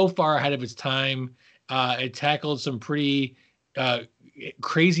so far ahead of its time. It tackled some pretty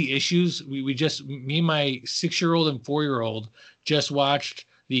crazy issues. Me and my 6-year-old and 4-year-old just watched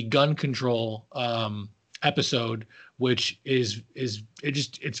the gun control episode, which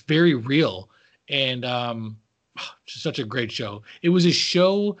it's very real, and just such a great show. It was a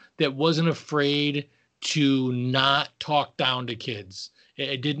show that wasn't afraid to not talk down to kids.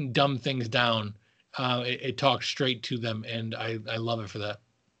 It didn't dumb things down. It talked straight to them, and I love it for that.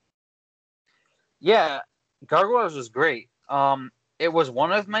 Yeah, Gargoyles was great. It was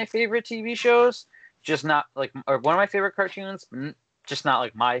one of my favorite TV shows, just not like, or one of my favorite cartoons, just not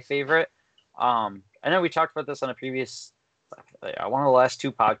like my favorite. I know we talked about this on a previous, one of the last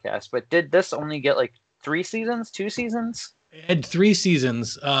 2 podcasts, but did this only get like 2 seasons? It had 3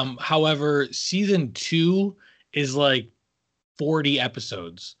 seasons. However, season 2 is like 40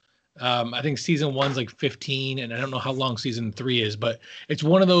 episodes. I think season 1's like 15, and I don't know how long season 3 is, but it's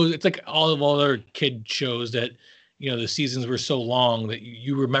one of those. It's like all of other kid shows that, the seasons were so long that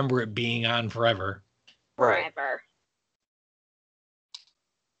you remember it being on forever. Right. Forever.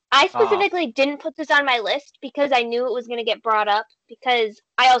 I specifically didn't put this on my list because I knew it was going to get brought up, because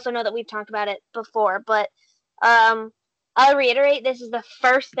I also know that we've talked about it before, but I'll reiterate, this is the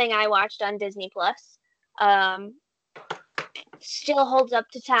first thing I watched on Disney Plus. Still holds up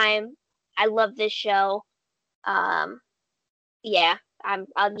to time. I love this show. Yeah, I'm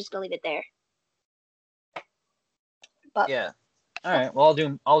just gonna leave it there. But yeah. All right. Well,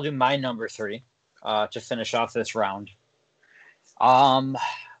 I'll do my number 3 to finish off this round. I'm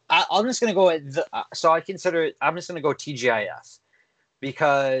just gonna go with I'm just gonna go TGIF,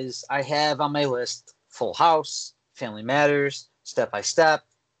 because I have on my list Full House, Family Matters, Step by Step,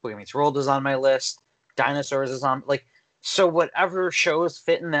 Boy Meets World is on my list, Dinosaurs is on, like, so whatever shows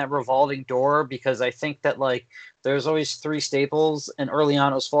fit in that revolving door, because I think that, like, there's always 3 staples, and early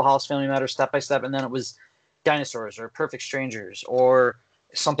on it was Full House, Family Matters, Step by Step, and then it was Dinosaurs or Perfect Strangers or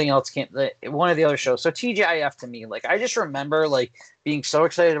something else, one of the other shows. So TGIF to me, like, I just remember, like, being so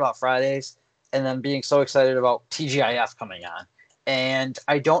excited about Fridays and then being so excited about TGIF coming on. And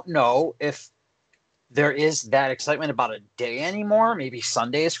I don't know if there is that excitement about a day anymore, maybe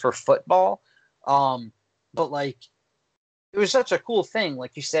Sundays for football. But, like, it was such a cool thing.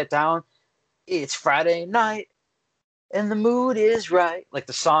 Like, you sat down, it's Friday night and the mood is right. Like,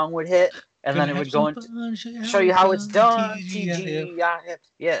 the song would hit, and then it would go into show you how it's done. TGIF.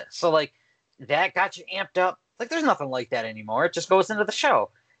 Yeah. So, like, that got you amped up. Like, there's nothing like that anymore. It just goes into the show.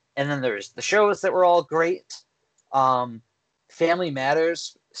 And then there's the shows that were all great. Family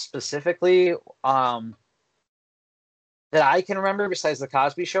Matters specifically, that I can remember, besides the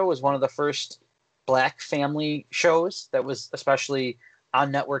Cosby Show, was one of the first Black family shows that was especially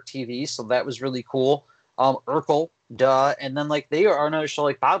on network TV. So that was really cool. Urkel, duh. And then, like, they are another show,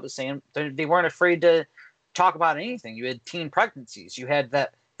 like Bob was saying, they weren't afraid to talk about anything. You had teen pregnancies. You had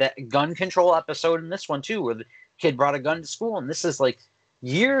that gun control episode in this one too, where the kid brought a gun to school. And this is like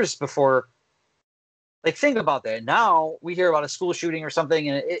years before. Like, think about that. Now we hear about a school shooting or something,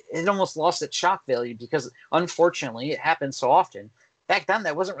 and it almost lost its shock value, because unfortunately it happens so often. Back then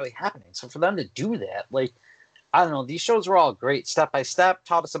that wasn't really happening. So for them to do that, like, I don't know, these shows were all great. Step by Step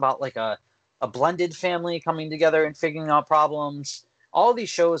taught us about, like, a blended family coming together and figuring out problems. All these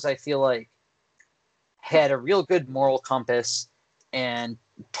shows, I feel like, had a real good moral compass and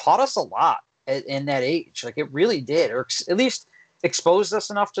taught us a lot in that age. Like, it really did, or at least exposed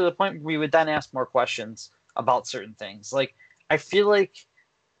us enough to the point where we would then ask more questions about certain things. Like, I feel like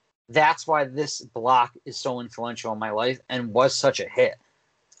that's why this block is so influential in my life and was such a hit.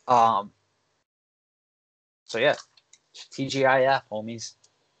 So yeah, TGIF, homies.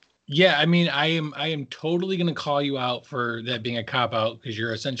 Yeah, I mean, I am totally going to call you out for that being a cop-out, because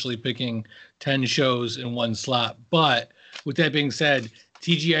you're essentially picking 10 shows in one slot. But with that being said,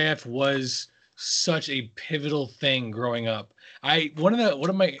 TGIF was such a pivotal thing growing up. One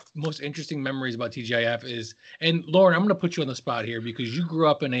of my most interesting memories about TGIF is, and Lauren, I'm going to put you on the spot here, because you grew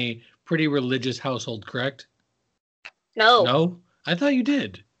up in a pretty religious household, correct? No. No? I thought you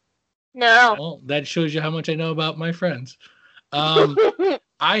did. No. Well, that shows you how much I know about my friends.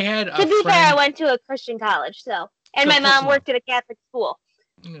 I had a To be friend... fair, I went to a Christian college, and my mom worked at a Catholic school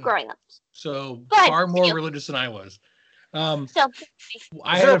growing up. So but far more religious than I was. Is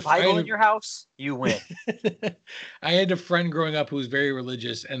there a Bible in your house? You win. I had a friend growing up who was very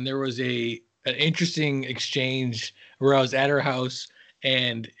religious, and there was an interesting exchange where I was at her house,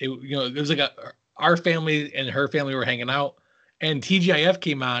 and it was like our family and her family were hanging out, and TGIF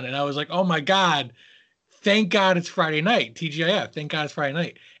came on, and I was like, oh my God, thank God it's Friday night. TGIF, thank God it's Friday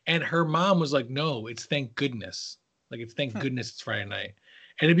night. And her mom was like, no, it's thank goodness. Like, it's thank goodness it's Friday night.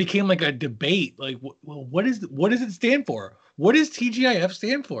 and it became like a debate. Like, well, what does it stand for? What does TGIF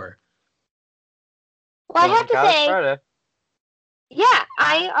stand for? Well, I have to say, Friday. Yeah,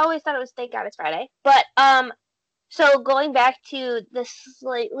 I always thought it was Thank God It's Friday. But so going back to the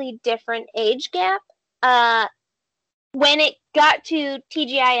slightly different age gap, when it got to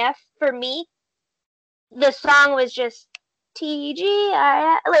TGIF for me, the song was just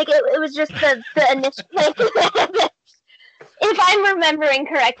TGIF. Like it was just the initial. Like, if I'm remembering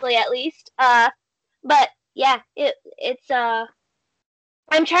correctly, at least. But yeah, it's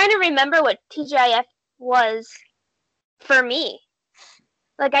I'm trying to remember what TGIF was for me.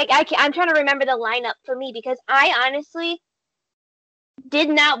 Like I'm trying to remember the lineup for me because I honestly did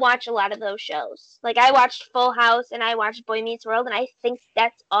not watch a lot of those shows. Like I watched Full House and I watched Boy Meets World, and I think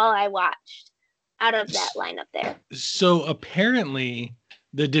that's all I watched out of that lineup there. So apparently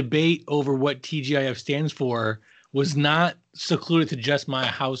the debate over what TGIF stands for was not secluded to just my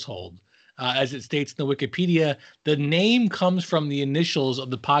household. As it states in the Wikipedia, the name comes from the initials of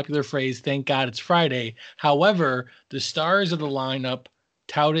the popular phrase, "Thank God It's Friday." However, the stars of the lineup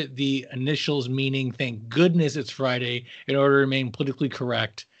touted the initials meaning "Thank goodness it's Friday" in order to remain politically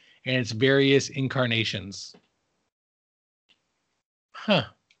correct in its various incarnations. Huh.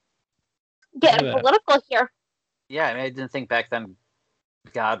 Getting political here. Yeah, I mean, I didn't think back then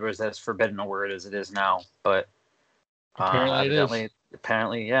God was as forbidden a word as it is now, but apparently,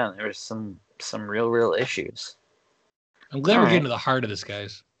 yeah, there was some real issues. I'm glad we're getting to the heart of this,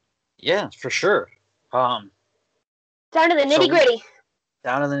 guys. Yeah, for sure. Down to the nitty-gritty.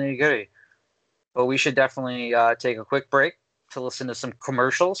 Down to the nitty-gritty. But we should definitely take a quick break to listen to some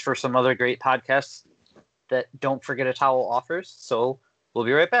commercials for some other great podcasts that Don't Forget a Towel offers. So we'll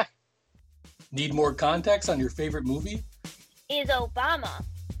be right back. Need more context on your favorite movie? Is Obama.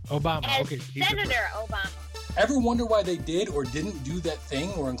 As okay. Senator Obama. Ever wonder why they did or didn't do that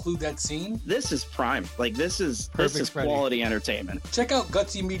thing or include that scene? This is prime. Like, this is quality entertainment. Check out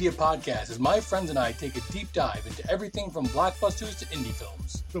Gutsy Media Podcast as my friends and I take a deep dive into everything from blockbusters to indie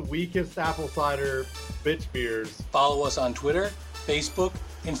films. The weakest apple cider bitch beers. Follow us on Twitter, Facebook,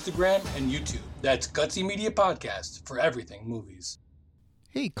 Instagram, and YouTube. That's Gutsy Media Podcast for everything movies.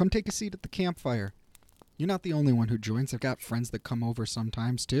 Hey, come take a seat at the campfire. You're not the only one who joins. I've got friends that come over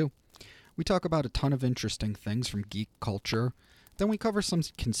sometimes, too. We talk about a ton of interesting things from geek culture. Then we cover some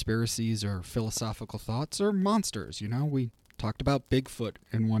conspiracies or philosophical thoughts or monsters, We talked about Bigfoot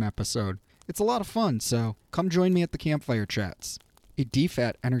in one episode. It's a lot of fun, so come join me at the Campfire Chats, a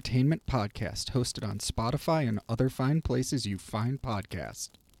DFAT entertainment podcast hosted on Spotify and other fine places you find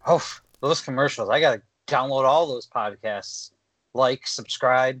podcasts. Oh, those commercials. I got to download all those podcasts. Like,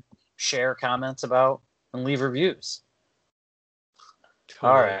 subscribe, share comments about, and leave reviews.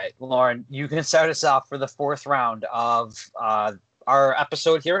 All right, Lauren, you can start us off for the fourth round of our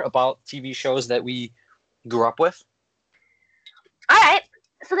episode here about TV shows that we grew up with. All right,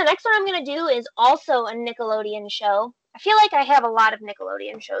 so the next one I'm going to do is also a Nickelodeon show. I feel like I have a lot of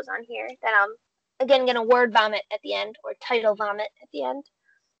Nickelodeon shows on here that I'm, again, going to word vomit at the end, or title vomit at the end.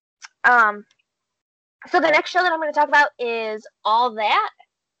 So the next show that I'm going to talk about is All That.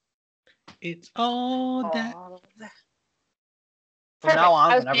 It's All That. From now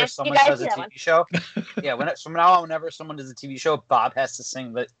on, whenever someone does a TV show, from now on, whenever someone does a TV show, Bob has to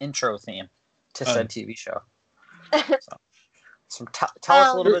sing the intro theme to said TV show. So tell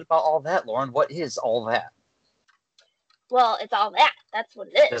us a little bit about All That, Lauren. What is All That? Well, it's All That. That's what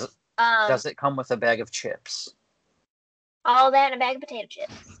it is. Does it come with a bag of chips? All That and a bag of potato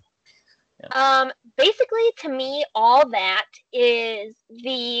chips. Yeah. Basically, to me, All That is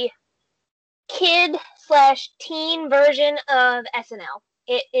the kid/teen version of SNL.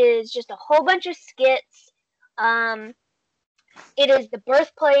 It is just a whole bunch of skits. It is the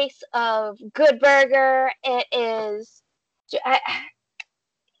birthplace of Good Burger. It is, it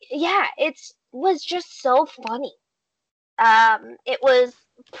was just so funny. It was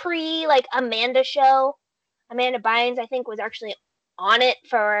pre Amanda show. Amanda Bynes, I think, was actually on it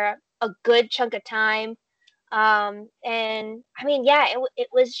for a good chunk of time. And I mean, it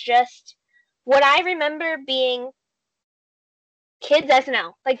was just what I remember being kids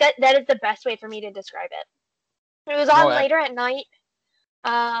SNL. Like that is the best way for me to describe it. It was on later at night.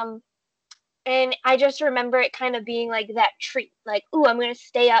 And I just remember it kind of being like that treat. Like, ooh, I'm gonna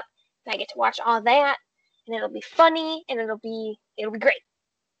stay up and I get to watch All That, and it'll be funny and it'll be great.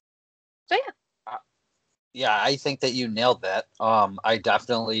 So yeah. Yeah, I think that you nailed that. I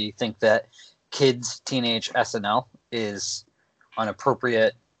definitely think that kids teenage SNL is an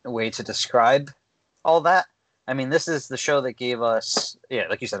appropriate way to describe All That. I mean, this is the show that gave us,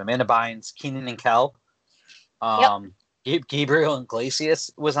 like you said, Amanda Bynes, Kenan and Kel. Yep. Gabriel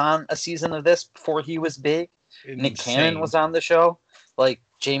Iglesias was on a season of this before he was big. Insane. Nick Cannon was on the show. Like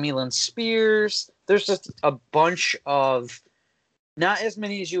Jamie Lynn Spears. There's just a bunch of, not as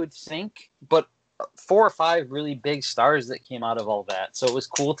many as you would think, but 4 or 5 really big stars that came out of all that. So it was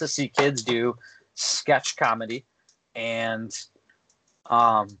cool to see kids do sketch comedy, and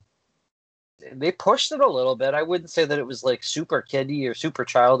they pushed it a little bit. I wouldn't say that it was like super kiddie or super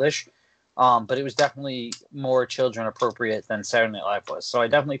childish, but it was definitely more children appropriate than Saturday Night Live was. So I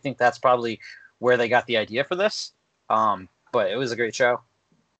definitely think that's probably where they got the idea for this. But it was a great show.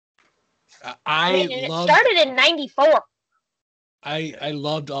 It started in '94. I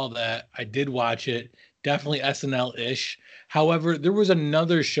loved all that. I did watch it. Definitely SNL-ish. However, there was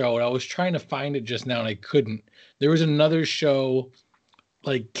another show, and I was trying to find it just now, and I couldn't. There was another show,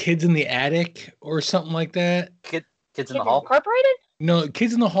 like Kids in the Attic or something like that. Kids in the Hall? Incorporated? No,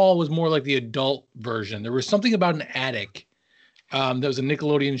 Kids in the Hall was more like the adult version. There was something about an attic. That was a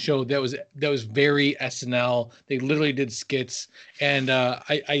Nickelodeon show that was very SNL. They literally did skits, and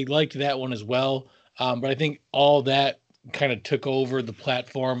I liked that one as well. But I think all that kind of took over the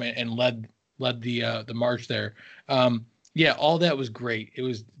platform and led the march there. Yeah, all that was great. It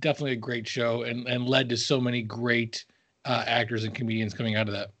was definitely a great show and led to so many great actors and comedians coming out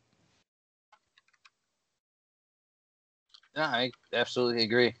of that. Yeah, I absolutely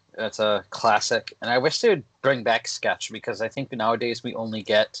agree. That's a classic. And I wish they would bring back sketch, because I think nowadays we only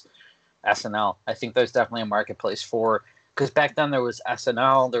get SNL. I think there's definitely a marketplace for, because back then there was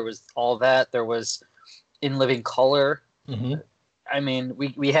SNL, there was all that, there was In Living Color. Mm-hmm. I mean,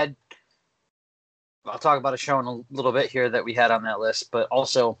 we had, I'll talk about a show in a little bit here that we had on that list, but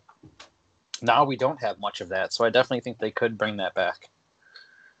also now we don't have much of that. So I definitely think they could bring that back.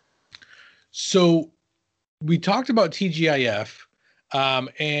 So we talked about TGIF,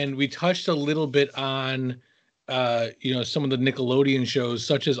 and we touched a little bit on, some of the Nickelodeon shows,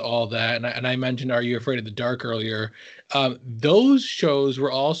 such as All That, and I mentioned Are You Afraid of the Dark earlier. Those shows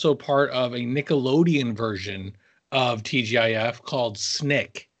were also part of a Nickelodeon version of TGIF called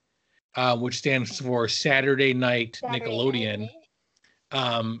SNICK, which stands for Saturday Night Nickelodeon.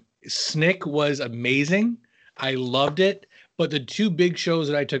 SNICK was amazing. I loved it. But the 2 big shows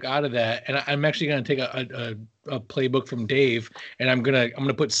that I took out of that, and I'm actually going to take a playbook from Dave, and I'm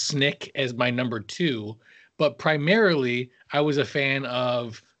gonna put SNICK as my number 2. But primarily, I was a fan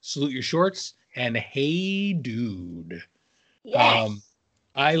of Salute Your Shorts and Hey Dude. Yes.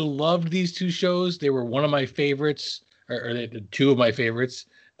 I loved these 2 shows. They were one of my favorites, or the 2 of my favorites.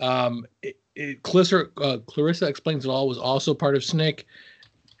 Clarissa Explains It All was also part of SNICK.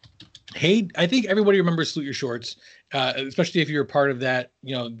 Hey, I think everybody remembers Salute Your Shorts, especially if you're a part of that,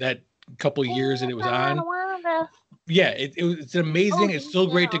 that couple years that it was on. Yeah, it's amazing. It's still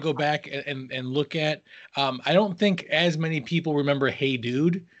great to go back and look at. I don't think as many people remember Hey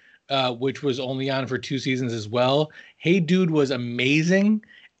Dude, which was only on for 2 seasons as well. Hey Dude was amazing,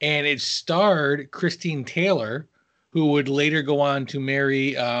 and it starred Christine Taylor, who would later go on to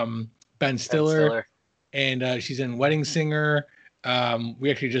marry Ben Stiller. And she's in Wedding Singer.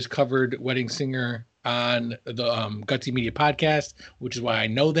 We actually just covered Wedding Singer on the Gutsy Media podcast, which is why I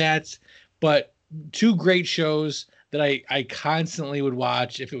know that. But 2 great shows that I constantly would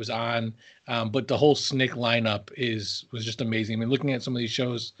watch if it was on. But the whole SNICK lineup was just amazing. I mean, looking at some of these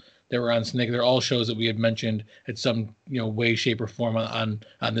shows that were on SNICK, they're all shows that we had mentioned at some way, shape, or form on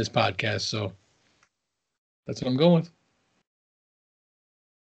this podcast. So that's what I'm going with.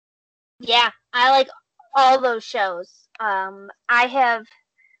 Yeah, I like all those shows. I have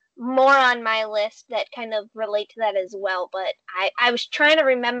more on my list that kind of relate to that as well, but I was trying to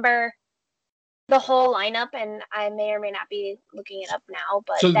remember the whole lineup, and I may or may not be looking it up now,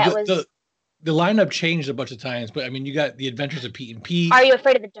 but so that the lineup changed a bunch of times, but I mean, you got The Adventures of Pete and Pete. Are You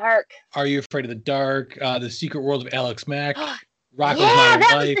Afraid of the Dark? Are You Afraid of the Dark? The Secret World of Alex Mack. Rocko's yeah, Modern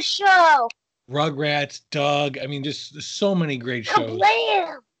that Life. was the show. Rugrats, Doug. I mean, just so many great shows.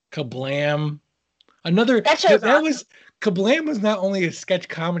 Kablam. Kablam was not only a sketch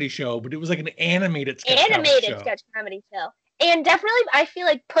comedy show, but it was like an animated sketch comedy show. And definitely, I feel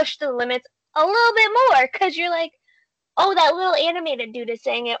like pushed the limits a little bit more, because you're like, oh, that little animated dude is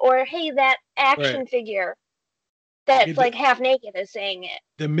saying it, or hey, that action figure that's like half naked is saying it.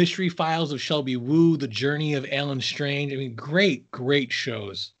 The Mystery Files of Shelby Woo, The Journey of Alan Strange. I mean, great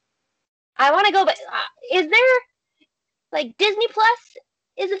shows. I want to go, but is there like Disney Plus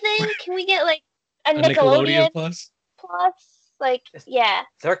is a thing? Can we get like a Nickelodeon Plus? Like, yeah.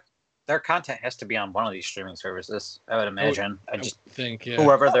 Their content has to be on one of these streaming services, I would imagine. I think, yeah.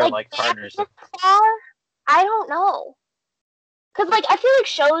 Whoever their partners. I don't know. Because, I feel like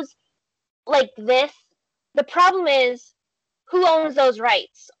shows like this the problem is who owns those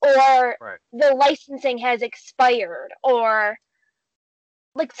rights, or Right. the licensing has expired, or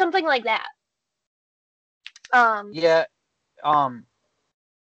like something like that. Yeah.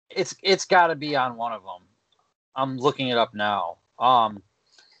 It's got to be on one of them. I'm looking it up now.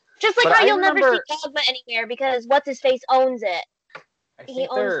 Just like but how I you'll never remember- see Dogma anywhere because what's his face owns it. I He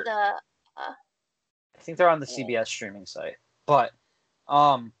think owns they're the. I think they're on the CBS streaming site. But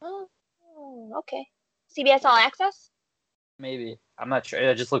Oh, okay. CBS All Access. maybe. I'm not sure.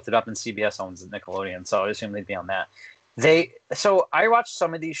 I just looked it up and CBS owns Nickelodeon, so I assume they'd be on that. So I watched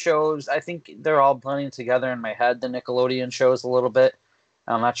some of these shows. I think they're all blending together in my head, the Nickelodeon shows a little bit.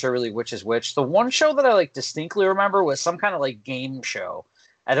 I'm not sure really which is which. The one show that I like distinctly remember was some kind of like game show.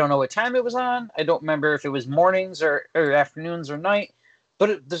 I don't know what time it was on. I don't remember if it was mornings or afternoons or night.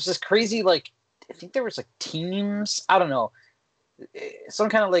 But there's this crazy, like, I think there was like teams. I don't know. Some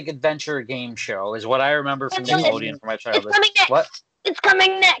kind of like adventure game show is what I remember from Nickelodeon from my childhood. It's coming next. What? It's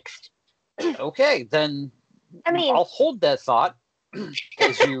coming next. Okay, then I mean, I'll hold that thought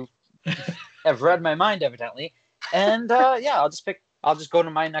because you have read my mind evidently. And yeah, I'll just go to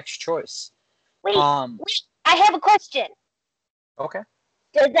my next choice. wait, I have a question. Okay.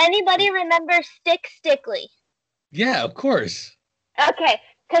 Does anybody remember Stick Stickly? Yeah, of course. Okay,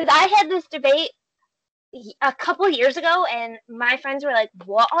 because I had this debate a couple years ago, and my friends were like,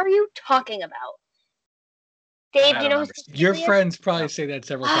 "What are you talking about?" Dave, do you know who Stick Your Stickly is? friends probably say that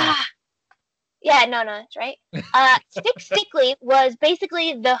several times. Yeah, no, that's right. Stick Stickly was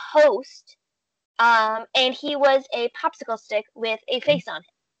basically the host, and he was a popsicle stick with a face on it.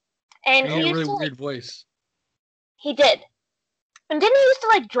 And He he had a used really to, weird voice. he did. And didn't he used to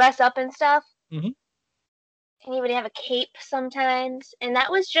like dress up and stuff? Mhm. And he would have a cape sometimes, and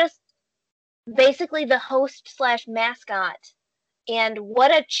that was just basically the host / mascot. And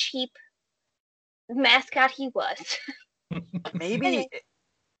what a cheap mascot he was. Maybe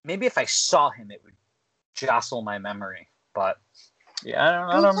if I saw him, it would jostle my memory. But yeah,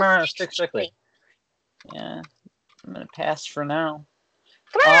 I don't remember Stick Stickly. Yeah, I'm gonna pass for now.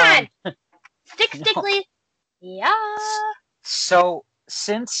 Come on, Stick no. Stickly. Yeah. So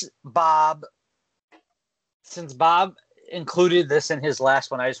since Bob included this in his last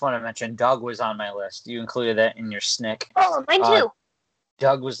one, I just want to mention Doug was on my list. You included that in your SNCC. Oh, mine too.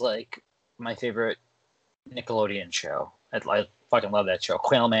 Doug was like my favorite Nickelodeon show. I fucking love that show.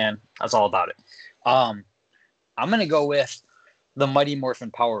 Quailman. I was all about it. I'm gonna go with the Mighty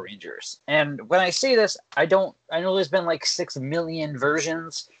Morphin Power Rangers. And when I say this, I know there's been like 6 million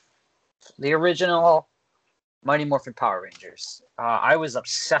versions. The original Mighty Morphin Power Rangers. I was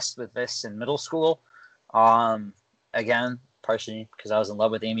obsessed with this in middle school. Again, partially because I was in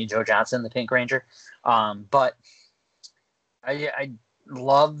love with Amy Jo Johnson, the Pink Ranger. But I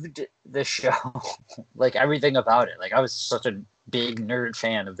loved the show, like everything about it. Like I was such a big nerd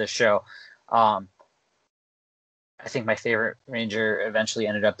fan of this show. I think my favorite Ranger eventually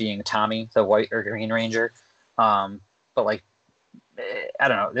ended up being Tommy, the White or Green Ranger. But like, I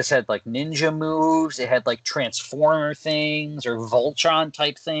don't know. This had like ninja moves. It had like Transformer things or Voltron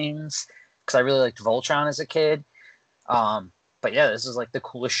type things. Because I really liked Voltron as a kid. But yeah, this is like the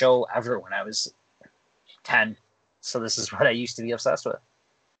coolest show ever when I was 10. So this is what I used to be obsessed with.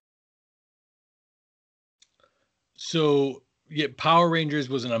 So yeah, Power Rangers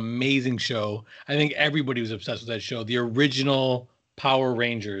was an amazing show. I think everybody was obsessed with that show. The original Power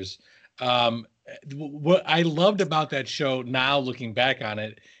Rangers. What I loved about that show now looking back on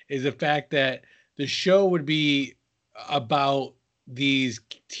it is the fact that the show would be about these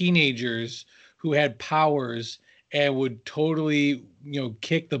teenagers who had powers and would totally,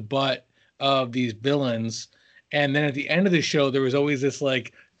 kick the butt of these villains. And then at the end of the show, there was always this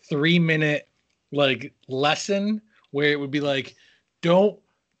like 3-minute like lesson where it would be like, don't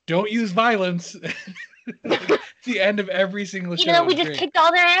use violence. Like, the end of every single show. Even though we just kicked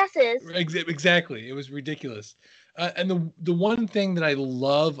all their asses. Exactly. It was ridiculous. And the one thing that I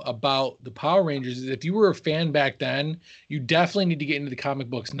love about the Power Rangers is if you were a fan back then, you definitely need to get into the comic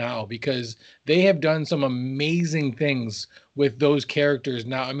books now because they have done some amazing things with those characters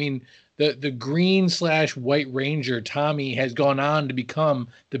now. I mean, the green / White Ranger, Tommy, has gone on to become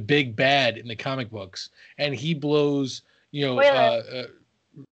the big bad in the comic books. And he blows,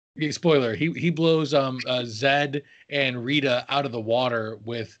 spoiler, he blows Zed and Rita out of the water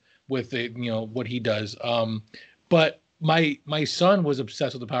with the, what he does. But my son was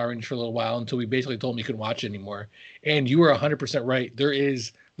obsessed with the Power Rangers for a little while until we basically told him he couldn't watch it anymore. And you were 100% right. There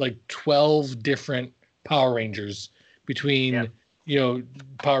is like 12 different Power Rangers between,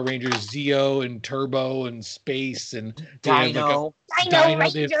 Power Rangers Zeo and Turbo and Space and Dino.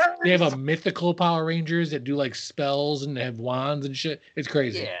 Dino. They have a mythical Power Rangers that do like spells and have wands and shit. It's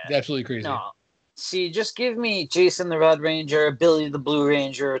crazy. Yeah. It's absolutely crazy. No. See, just give me Jason the Red Ranger, Billy the Blue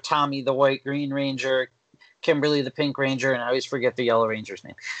Ranger, Tommy the White Green Ranger, Kimberly the Pink Ranger, and I always forget the Yellow Ranger's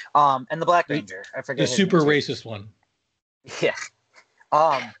name. And the Black Ranger. I forget the super racist one. Yeah.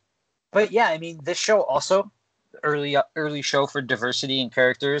 But yeah, I mean, this show also early show for diversity in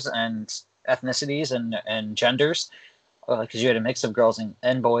characters and ethnicities and genders, because you had a mix of girls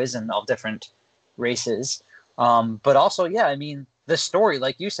and boys and all different races. But also, yeah, I mean, the story,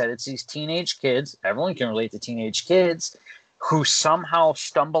 like you said, it's these teenage kids. Everyone can relate to teenage kids who somehow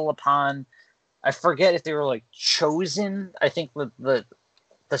stumble upon, I forget if they were like chosen. I think the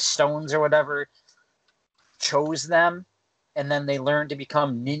stones or whatever chose them, and then they learn to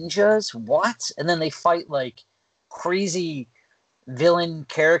become ninjas. What? And then they fight like crazy villain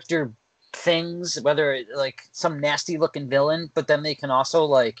character things, whether like some nasty looking villain, but then they can also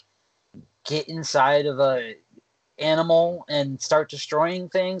like get inside of a animal and start destroying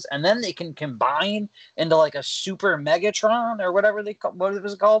things, and then they can combine into like a super Megatron or whatever what it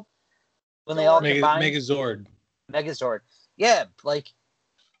was called when they all combine. Megazord. Yeah, like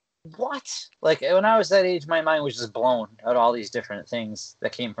what? Like when I was that age, my mind was just blown at all these different things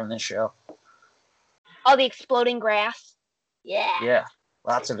that came from this show. All the exploding grass. Yeah. Yeah,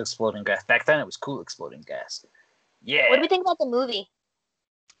 lots of exploding gas. Back then, it was cool exploding gas. Yeah. What do we think about the movie?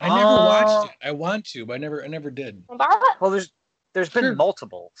 I never watched it. I want to, but I never did. Well, there's been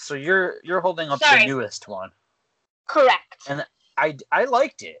multiple, so you're holding up the newest one. Correct. And I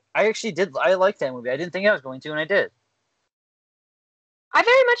liked it. I actually did. I liked that movie. I didn't think I was going to, and I did. I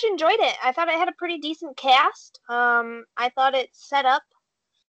very much enjoyed it. I thought it had a pretty decent cast. I thought it set up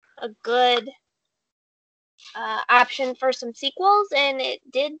a good option for some sequels, and it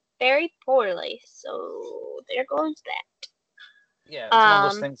did very poorly. So there goes that. Yeah, it's one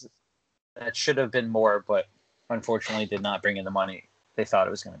of those things that should have been more, but unfortunately did not bring in the money they thought it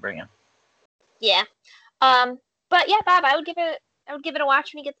was going to bring in. Yeah. But yeah, Bob, I would give it a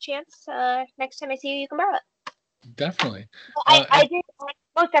watch when you get the chance. Next time I see you can borrow it. Definitely. I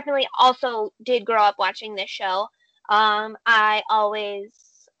most definitely also did grow up watching this show. I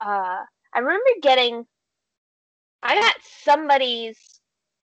remember I got somebody's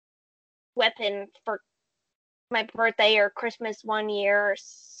weapon for my birthday or Christmas one year or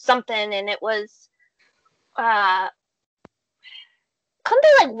something, and it was couldn't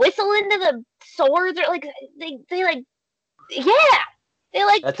they like whistle into the swords, or like they like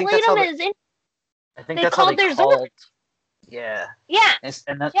played them as in. I think that's how they called. Yeah. Yeah.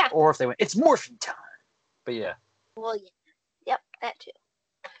 And that's, or if they went, it's morphing time. But yeah. Well, yeah. Yep, that too.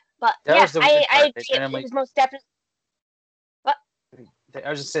 But that yeah, was it was most definitely. What? I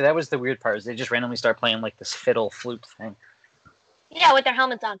was just saying that was the weird part. Is they just randomly start playing like this fiddle flute thing. Yeah, with their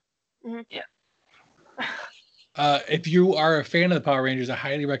helmets on. Mm-hmm. Yeah. If you are a fan of the Power Rangers, I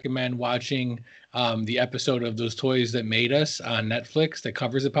highly recommend watching the episode of Those Toys That Made Us on Netflix that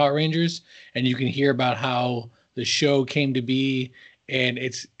covers the Power Rangers, and you can hear about how the show came to be, and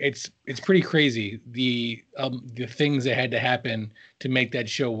it's pretty crazy the things that had to happen to make that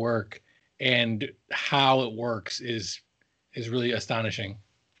show work, and how it works is really astonishing.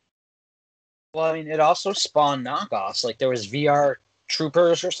 Well, I mean, it also spawned knockoffs. Like there was VR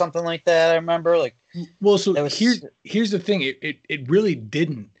Troopers or something like that. I remember Well, so here's the thing. It really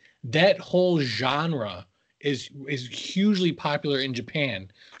didn't. That whole genre is hugely popular in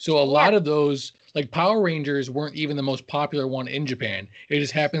Japan. So a lot of those, like Power Rangers, weren't even the most popular one in Japan. It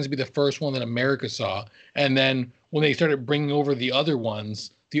just happens to be the first one that America saw. And then when they started bringing over the other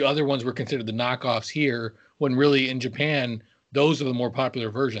ones were considered the knockoffs here, when really in Japan, those are the more popular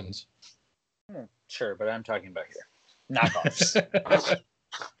versions. Sure, but I'm talking about here. Knockoffs.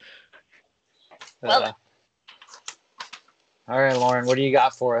 All right, Lauren, what do you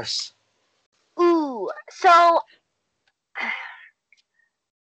got for us? Ooh, so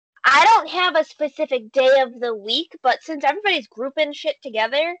I don't have a specific day of the week, but since everybody's grouping shit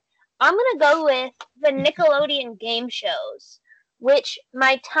together, I'm going to go with the Nickelodeon game shows, which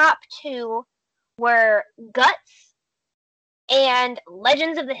my top two were Guts and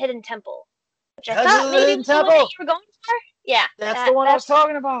Legends of the Hidden Temple. Which I thought maybe was the one that you were going for. Yeah. That's the one I was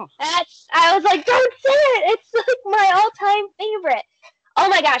talking about. I was like, don't say it. It's like my all-time favorite. Oh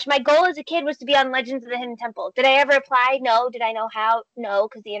my gosh, my goal as a kid was to be on Legends of the Hidden Temple. Did I ever apply? No. Did I know how? No,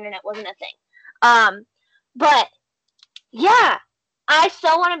 because the internet wasn't a thing. But yeah, I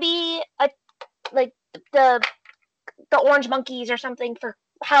still want to be like the Orange Monkeys or something for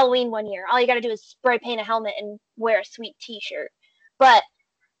Halloween one year. All you got to do is spray paint a helmet and wear a sweet T-shirt. But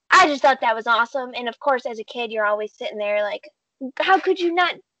I just thought that was awesome. And of course, as a kid, you're always sitting there like, how could you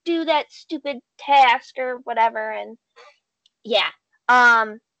not do that stupid task or whatever? And yeah.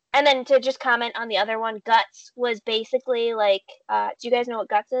 And then to just comment on the other one, Guts was basically like, do you guys know what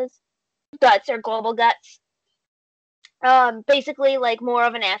Guts is? Guts or Global Guts. Basically like more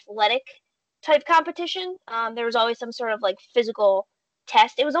of an athletic type competition. There was always some sort of like physical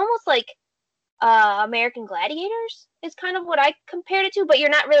test. It was almost like American Gladiators is kind of what I compared it to, but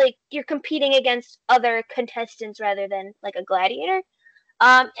you're competing against other contestants rather than like a gladiator.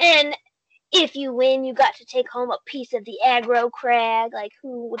 And if you win, you got to take home a piece of the aggro crag. Like,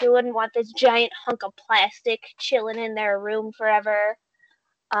 who wouldn't want this giant hunk of plastic chilling in their room forever?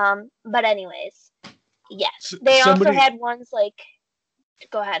 But anyways, yes. They also had ones like,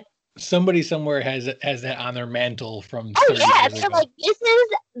 go ahead. Somebody somewhere has that on their mantle from. Oh yeah, so like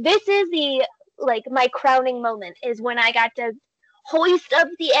this is the like my crowning moment is when I got to hoist up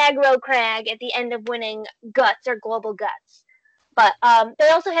the aggro crag at the end of winning Guts or Global Guts. But they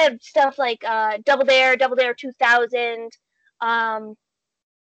also had stuff like Double Dare 2000. There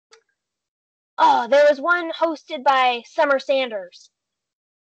was one hosted by Summer Sanders.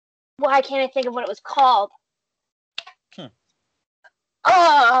 Why can't I think of what it was called?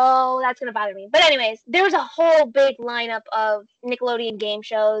 Oh, that's going to bother me. But anyways, there was a whole big lineup of Nickelodeon game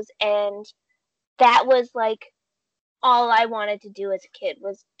shows, and that was like all I wanted to do as a kid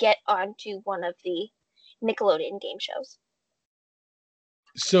was get onto one of the Nickelodeon game shows.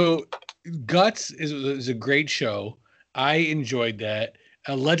 So Guts is a great show. I enjoyed that.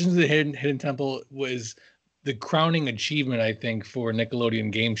 Legends of the Hidden Temple was the crowning achievement, I think, for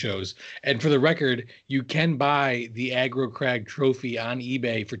Nickelodeon game shows. And for the record, you can buy the Aggro Crag trophy on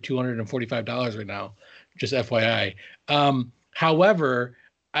eBay for $245 right now. Just FYI. However,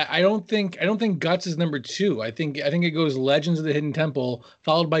 I don't think Guts is number 2. I think it goes Legends of the Hidden Temple,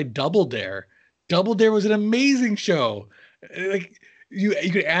 followed by Double Dare. Double Dare was an amazing show. Like you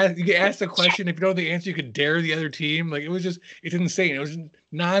could ask the question, if you don't know the answer, you could dare the other team. Like it's insane. It was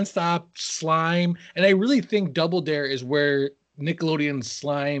nonstop slime, and I really think Double Dare is where Nickelodeon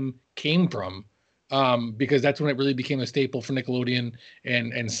slime came from, because that's when it really became a staple for Nickelodeon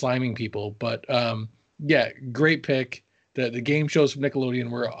and sliming people. But yeah, great pick. The game shows from Nickelodeon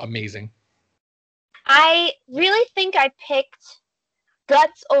were amazing. I really think I picked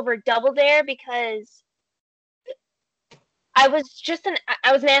Guts over Double Dare because I was an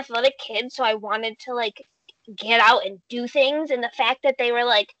athletic kid, so I wanted to like get out and do things, and the fact that they were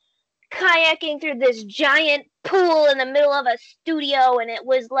like kayaking through this giant pool in the middle of a studio, and it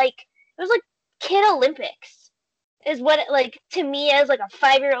was like Kid Olympics is what it, like to me as like a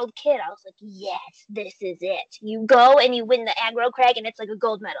 5-year-old kid, I was like, yes, this is it. You go and you win the Aggro Crag, and it's like a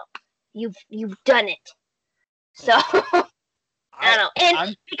gold medal. You've done it. So I don't know,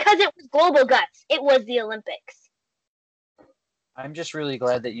 and because it was Global Guts, it was the Olympics. I'm just really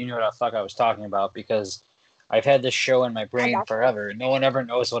glad that you knew what the fuck I was talking about, because I've had this show in my brain forever. No one ever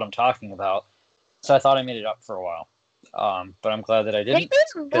knows what I'm talking about. So I thought I made it up for a while. But I'm glad that I didn't.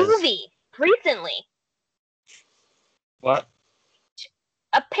 They made a movie recently. What?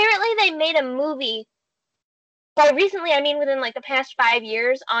 Apparently they made a movie. By recently, I mean within like the past 5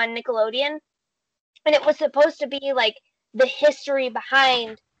 years on Nickelodeon. And it was supposed to be like the history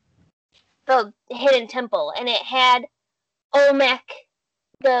behind the Hidden Temple. And it had Olmec,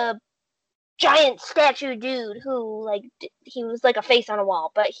 the giant statue dude who like he was like a face on a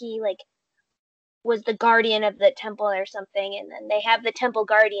wall, but he like was the guardian of the temple or something. And then they have the temple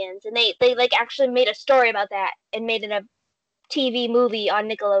guardians, and they like actually made a story about that and made it a TV movie on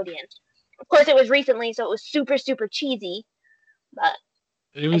Nickelodeon. Of course, it was recently, so it was super super cheesy, but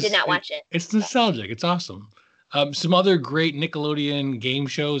I did not watch it. It's nostalgic. It's awesome. Some other great Nickelodeon game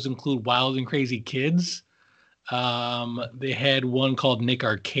shows include Wild and Crazy Kids. They had one called Nick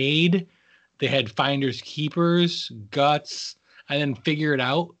Arcade. They had Finders Keepers, Guts, and then Figure It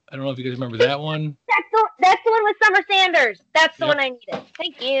Out. I don't know if you guys remember that one. That's the one with Summer Sanders. That's the one I needed.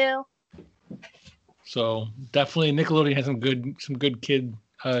 Thank you. So definitely Nickelodeon has some good kid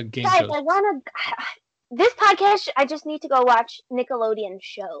game Guys, shows. This podcast, I just need to go watch Nickelodeon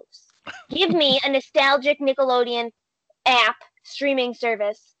shows. Give me a nostalgic Nickelodeon app streaming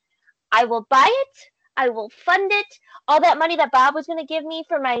service. I will buy it. I will fund it. All that money that Bob was going to give me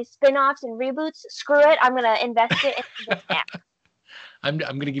for my spin-offs and reboots, screw it. I'm going to invest it in this app. I'm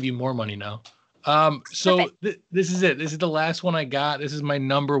going to give you more money now. So this is it. This is the last one I got. This is my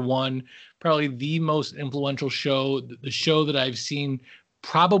number one, probably the most influential show, the show that I've seen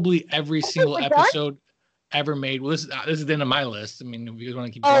probably every single episode ever made. Well, this is the end of my list. I mean, if you guys want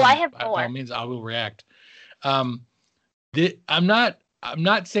to keep going, I have more. By all means, I will react. I'm not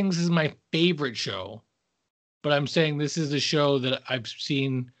saying this is my favorite show, but I'm saying this is the show that I've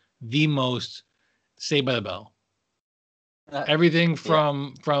seen the most. Saved by the Bell. Everything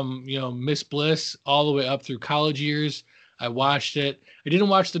from Miss Bliss all the way up through college years. I watched it. I didn't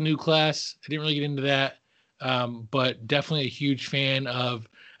watch the new class. I didn't really get into that. But definitely a huge fan of,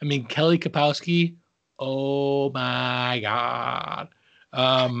 Kelly Kapowski. Oh my God.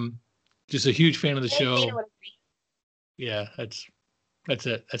 Just a huge fan of the show. Yeah, that's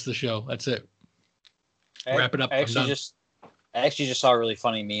it. That's the show. That's it. Wrap it up. I actually just saw a really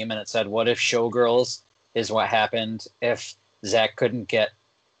funny meme, and it said, "What if Showgirls is what happened if Zach couldn't get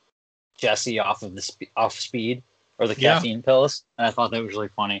Jesse off of off speed or the caffeine pills?" And I thought that was really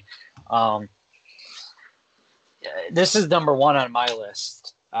funny. This is number one on my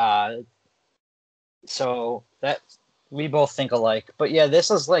list. So that we both think alike. But yeah, this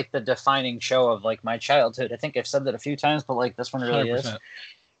is like the defining show of like my childhood. I think I've said that a few times, but like this one really 100%.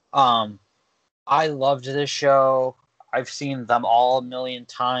 Is. I loved this show. I've seen them all a million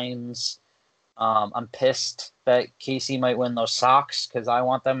times. I'm pissed that Casey might win those socks because I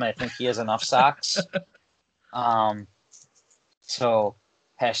want them. I think he has enough socks. So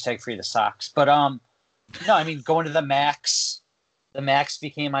hashtag free the socks. But no, going to the Max. The Max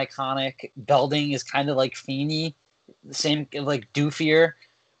became iconic. Belding is kind of like Feeney, the same like doofier.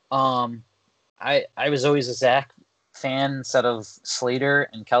 I was always a Zach fan instead of Slater,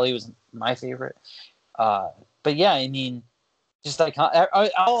 and Kelly was my favorite. But yeah, just like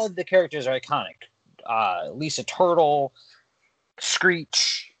all of the characters are iconic. Lisa Turtle,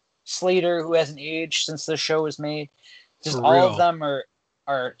 Screech, Slater, who hasn't aged since the show was made. Just all of them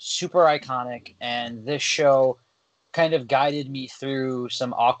are super iconic, and this show kind of guided me through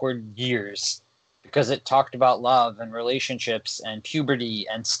some awkward years because it talked about love and relationships and puberty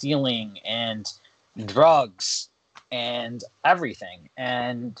and stealing and drugs and everything.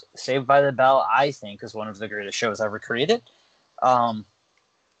 And Saved by the Bell, I think, is one of the greatest shows ever created. And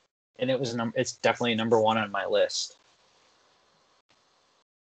it's definitely number one on my list.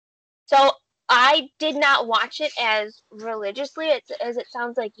 So I did not watch it as religiously as it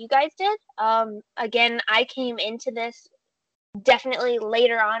sounds like you guys did. Again, I came into this definitely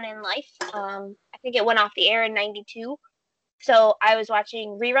later on in life. I think it went off the air in 92. So I was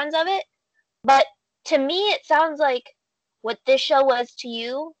watching reruns of it. But to me, it sounds like what this show was to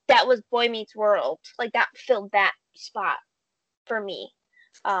you, that was Boy Meets World. Like, that filled that spot for me.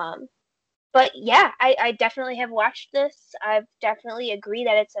 But yeah, I definitely have watched this. I've definitely agree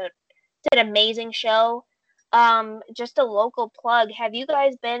that it's an amazing show. Just a local plug. Have you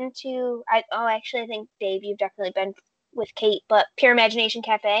guys been to? Actually, I think Dave, you've definitely been with Kate. But Pure Imagination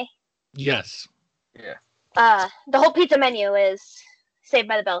Cafe. Yes. Yeah. The whole pizza menu is Saved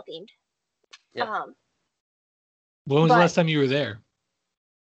by the Bell themed. Yeah. When was the last time you were there?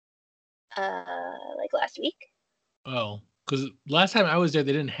 Like last week. Oh, because last time I was there,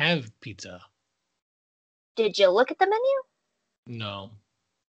 they didn't have pizza. Did you look at the menu? No.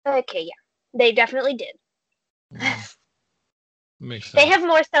 Okay, yeah. They definitely did. Makes sense. They have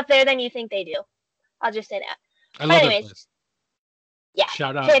more stuff there than you think they do. I'll just say that. I love that place. Yeah.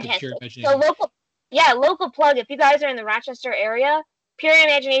 Shout out fantastic. to Pure Imagination. So local plug. If you guys are in the Rochester area, Pure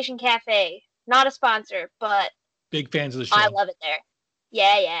Imagination Cafe. Not a sponsor, but big fans of the show. I love it there. Yeah.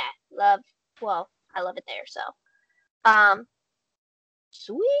 I love it there. So,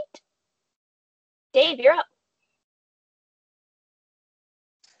 sweet. Dave, you're up.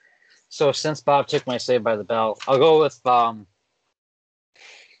 So since Bob took my Saved by the Bell, I'll go with a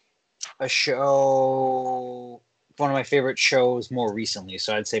show, one of my favorite shows more recently.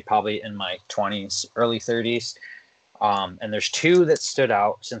 So I'd say probably in my 20s, early 30s. And there's two that stood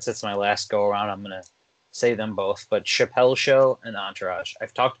out. Since it's my last go around, I'm going to say them both. But Chappelle Show and Entourage.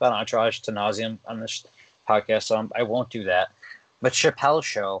 I've talked about Entourage to nauseum on this podcast, so I won't do that. But Chappelle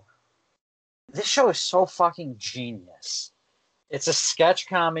Show, this show is so fucking genius. It's a sketch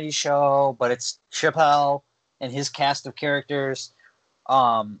comedy show, but it's Chappelle and his cast of characters.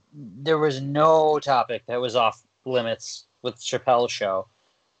 There was no topic that was off limits with Chappelle Show.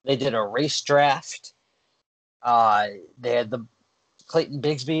 They did a race draft. They had the Clayton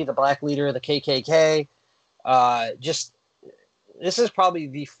Bigsby, the black leader of the KKK. This is probably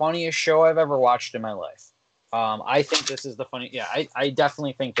the funniest show I've ever watched in my life. I think this is the funny. Yeah, I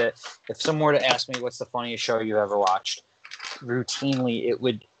definitely think that if someone were to ask me what's the funniest show you ever watched, routinely it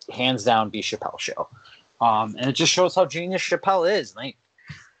would hands down be Chappelle Show. And it just shows how genius Chappelle is. Like,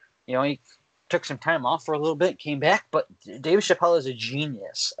 he took some time off for a little bit, came back, but Dave Chappelle is a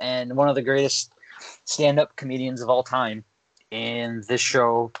genius and one of the greatest stand-up comedians of all time. And this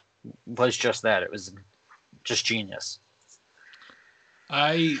show was just that. It was just genius.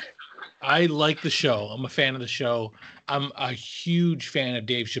 I like the show. I'm a fan of the show. I'm a huge fan of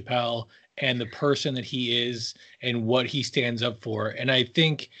Dave Chappelle and the person that he is and what he stands up for. And I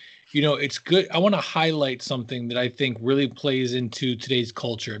think, it's good. I want to highlight something that I think really plays into today's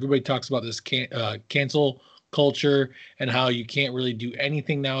culture. Everybody talks about this cancel culture and how you can't really do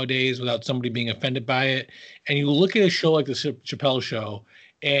anything nowadays without somebody being offended by it. And you look at a show like the Chappelle Show,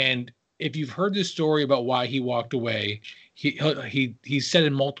 and if you've heard this story about why he walked away, he said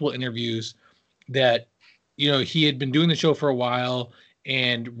in multiple interviews that he had been doing the show for a while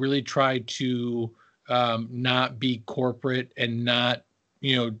and really tried to not be corporate and not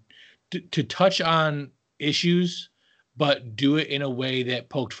to touch on issues, but do it in a way that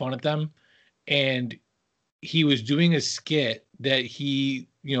poked fun at them. And he was doing a skit that he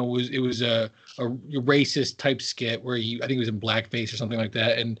was a racist type skit where I think he was in blackface or something like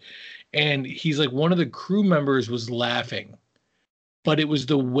that, and he's like, one of the crew members was laughing, but it was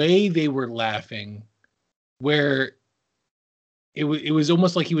the way they were laughing where it was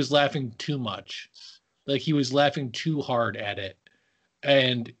almost like he was laughing too much. Like he was laughing too hard at it.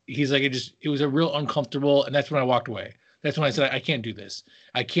 And he's like, it was a real uncomfortable. And that's when I walked away. That's when I said, I can't do this.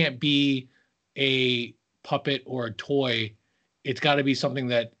 I can't be a puppet or a toy. It's got to be something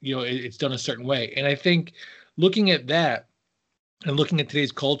that, it's done a certain way. And I think looking at that, and looking at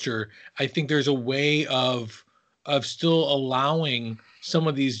today's culture, I think there's a way of still allowing some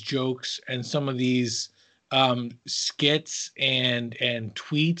of these jokes and some of these skits and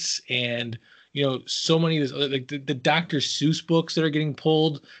tweets and so many of this, like the Dr. Seuss books that are getting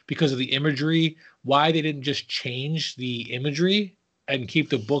pulled because of the imagery. Why they didn't just change the imagery and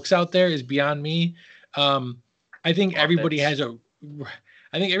keep the books out there is beyond me. I think everybody has a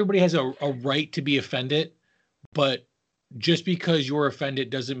right to be offended, but just because you're offended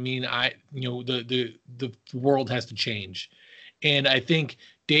doesn't mean the world has to change. And I think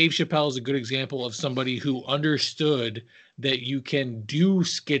Dave Chappelle is a good example of somebody who understood that you can do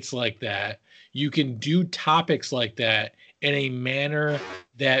skits like that. You can do topics like that in a manner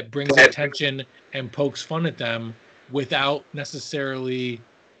that brings attention and pokes fun at them without necessarily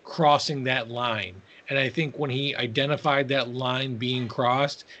crossing that line. And I think when he identified that line being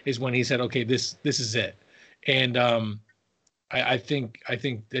crossed is when he said, okay, this is it. And I think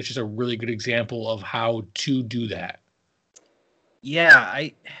that's just a really good example of how to do that. Yeah,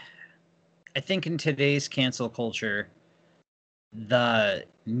 I think in today's cancel culture, the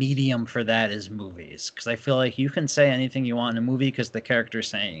medium for that is movies. Because I feel like you can say anything you want in a movie because the character's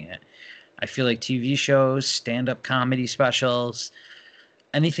saying it. I feel like TV shows, stand-up comedy specials,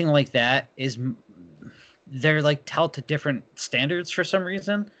 anything like that they're like held to different standards for some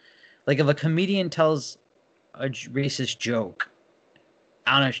reason. Like if a comedian tells a racist joke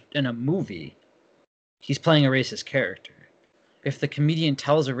in a movie, he's playing a racist character. If the comedian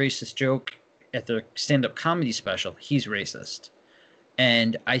tells a racist joke at their stand-up comedy special, he's racist.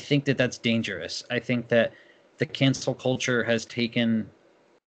 And I think that that's dangerous. I think that the cancel culture has taken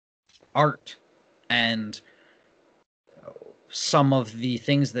art and some of the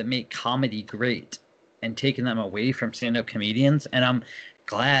things that make comedy great and taken them away from stand-up comedians. And I'm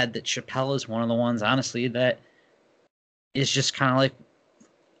glad that Chappelle is one of the ones, honestly, that is just kind of like,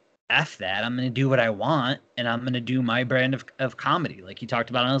 F that. I'm going to do what I want, and I'm going to do my brand of comedy. Like he talked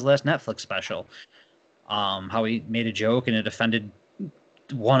about on his last Netflix special, how he made a joke and it offended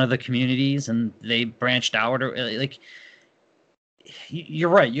one of the communities and they branched out. Or like, you're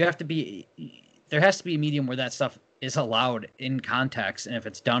right. There has to be a medium where that stuff is allowed in context and if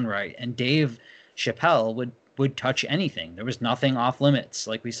it's done right. And Dave Chappelle would touch anything. There was nothing off limits.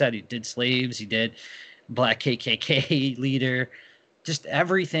 Like we said, he did slaves, he did black KKK leader, just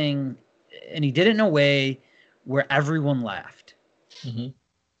everything. And he did it in a way where everyone laughed. Mm-hmm.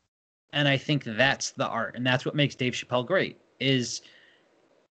 And I think that's the art. And that's what makes Dave Chappelle great is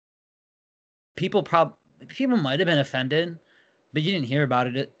people might have been offended, but you didn't hear about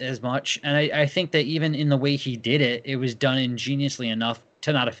it as much. And I think that even in the way he did it, it was done ingeniously enough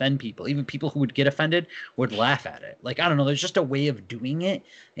to not offend people. Even people who would get offended would laugh at it. Like, I don't know, there's just a way of doing it.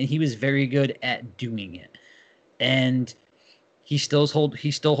 And he was very good at doing it. And he still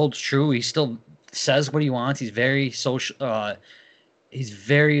holds true. He still says what he wants. He's very social. He's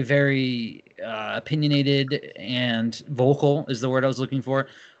very, very opinionated and vocal is the word I was looking for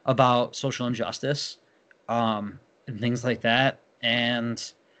about social injustice and things like that.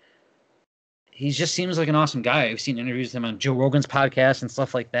 And he just seems like an awesome guy. I've seen interviews with him on Joe Rogan's podcast and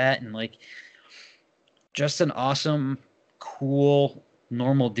stuff like that. And like, just an awesome, cool,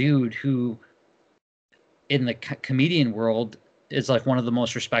 normal dude who in the comedian world is like one of the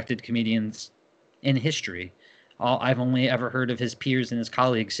most respected comedians in history. I've only ever heard of his peers and his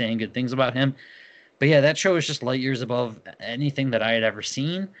colleagues saying good things about him. But yeah, that show is just light years above anything that I had ever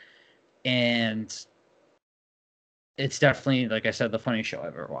seen. And it's definitely, like I said, the funniest show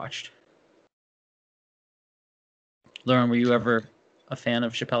I've ever watched. Lauren, were you ever a fan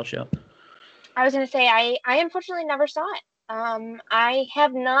of Chappelle's Show? I was going to say, I unfortunately never saw it. I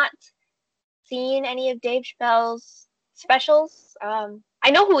have not seen any of Dave Chappelle's specials.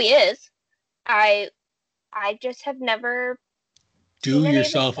 I know who he is. I just have never do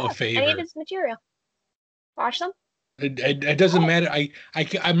yourself a favor. Any of his material. Watch them. It doesn't matter.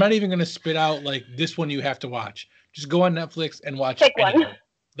 I'm not even gonna spit out like this one you have to watch. Just go on Netflix and watch Pick one.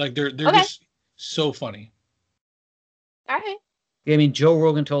 Like they're just so funny. All right. Yeah, I mean, Joe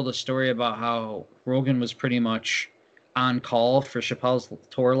Rogan told a story about how Rogan was pretty much on call for Chappelle's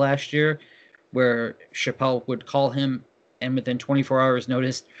tour last year, where Chappelle would call him, and within 24 hours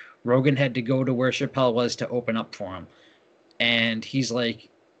notice, Rogan had to go to where Chappelle was to open up for him. And he's like,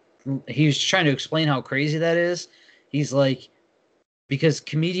 he was trying to explain how crazy that is. He's like, because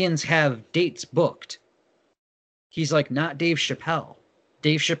comedians have dates booked. He's like, not Dave Chappelle.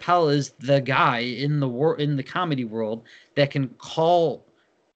 Dave Chappelle is the guy in the comedy world that can call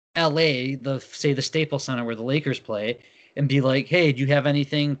LA, say the Staples Center where the Lakers play, and be like, hey, do you have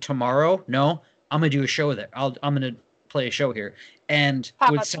anything tomorrow? No, I'm gonna do a show there. I'm gonna play a show here, and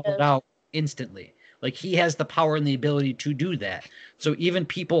would sell it out instantly. Like, he has the power and the ability to do that. So even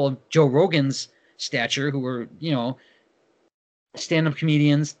people of Joe Rogan's stature, who are, you know, stand-up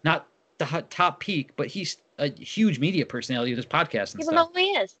comedians, not the top peak, but he's a huge media personality with his podcast and people stuff. Know who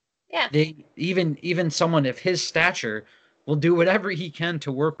he is. Yeah. They even someone of his stature will do whatever he can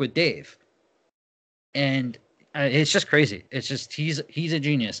to work with Dave. And it's just crazy. It's just he's a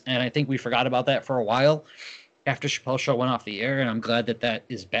genius, and I think we forgot about that for a while after Chappelle's Show went off the air, and I'm glad that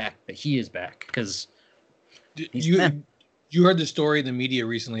is back, that he is back, because you heard the story in the media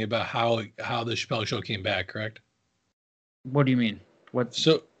recently about how the Chappelle Show came back, correct? What do you mean? What?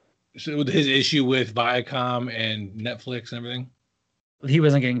 So his issue with Viacom and Netflix and everything? He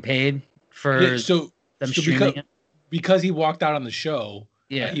wasn't getting paid for them streaming it? Because he walked out on the show.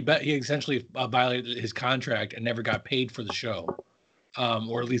 Yeah, he essentially violated his contract and never got paid for the show,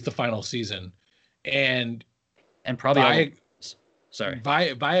 or at least the final season. And probably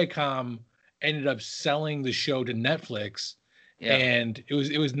Viacom ended up selling the show to Netflix. Yeah. And it was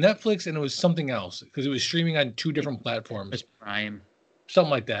Netflix and it was something else because it was streaming on two different platforms. It was Prime,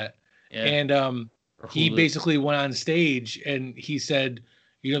 something like that. Yeah. And he basically went on stage and he said,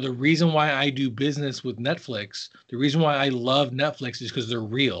 you know, the reason why I do business with Netflix, the reason why I love Netflix is because they're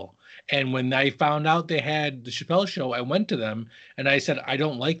real. And when I found out they had the Chappelle Show, I went to them and I said, I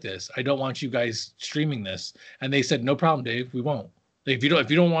don't like this. I don't want you guys streaming this. And they said, no problem, Dave. We won't. If you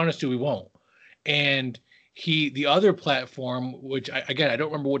don't want us to, we won't. And the other platform, which I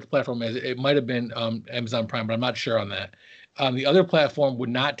don't remember what the platform is. It might have been Amazon Prime, but I'm not sure on that. The other platform would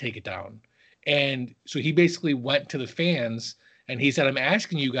not take it down. And so he basically went to the fans and he said, I'm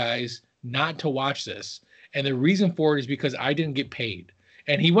asking you guys not to watch this. And the reason for it is because I didn't get paid.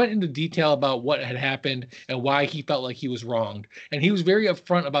 And he went into detail about what had happened and why he felt like he was wronged. And he was very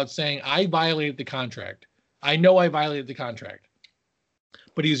upfront about saying, I violated the contract. I know I violated the contract.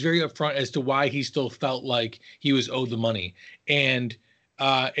 But he was very upfront as to why he still felt like he was owed the money. And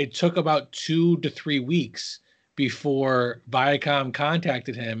it took about 2 to 3 weeks before Viacom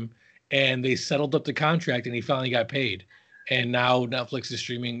contacted him and they settled up the contract and he finally got paid. And now Netflix is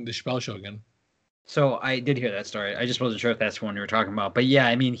streaming the Chappelle Show again. So I did hear that story. I just wasn't sure if that's the one you were talking about. But yeah,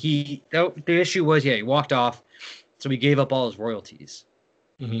 I mean, the issue was, he walked off. So he gave up all his royalties.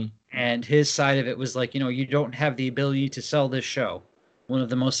 Mm-hmm. And his side of it was like, you know, you don't have the ability to sell this show. One of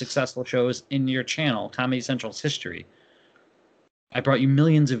the most successful shows in your channel, Comedy Central's history. I brought you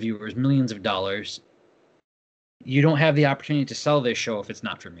millions of viewers, millions of dollars. You don't have the opportunity to sell this show if it's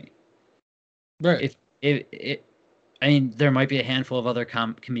not for me. Right. I mean, there might be a handful of other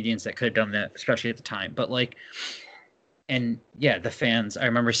comedians that could have done that, especially at the time. But like, and yeah, the fans, I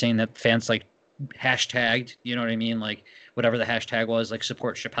remember seeing that fans like hashtagged, you know what I mean? Like whatever the hashtag was, like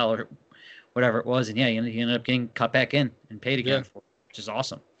support Chappelle or whatever it was. And yeah, he ended up getting cut back in and paid again for it, which is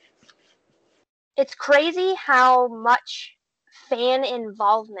awesome. It's crazy how much fan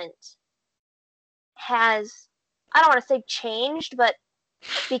involvement has, I don't want to say changed, but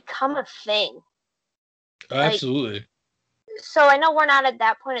become a thing. Absolutely. Like, so I know we're not at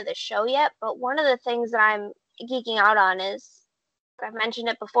that point of the show yet, but one of the things that I'm geeking out on is, I've mentioned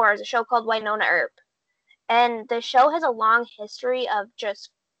it before, is a show called Wynonna Earp. And the show has a long history of just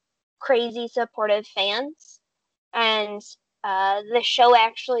crazy supportive fans. And the show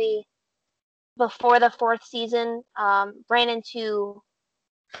actually before the 4th season ran into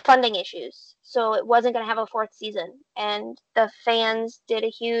funding issues, so it wasn't going to have a 4th season, and the fans did a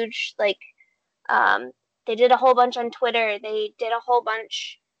huge they did a whole bunch on Twitter. They did a whole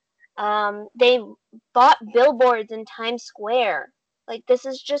bunch. They bought billboards in Times Square. Like, this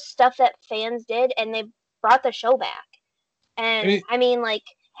is just stuff that fans did, and they brought the show back. And I mean, like,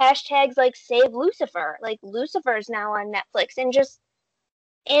 hashtags like Save Lucifer. Like, Lucifer's now on Netflix, and just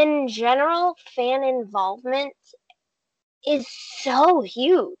in general, fan involvement is so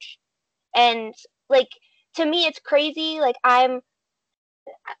huge. And like, to me, it's crazy. Like, I'm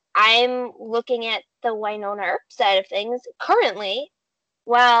looking at the Wynonna Earp side of things currently,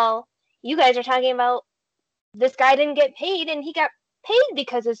 while you guys are talking about this guy didn't get paid, and he got paid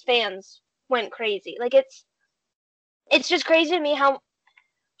because his fans went crazy. Like, it's just crazy to me how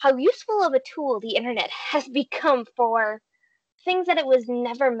useful of a tool the internet has become for things that it was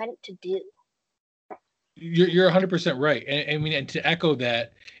never meant to do. You're 100% right, and I mean, and to echo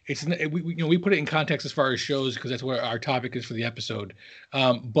that, it's we put it in context as far as shows because that's what our topic is for the episode.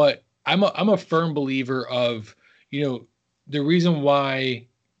 But I'm a firm believer of the reason why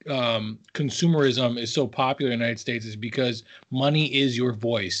consumerism is so popular in the United States is because money is your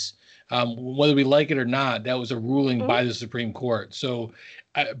voice. Whether we like it or not, that was a ruling by the Supreme Court. So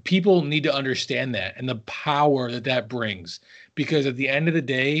people need to understand that and the power that brings, because at the end of the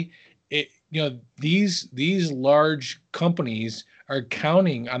day, these large companies are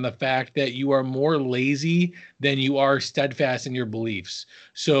counting on the fact that you are more lazy than you are steadfast in your beliefs.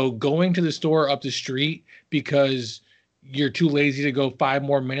 So going to the store up the street because you're too lazy to go 5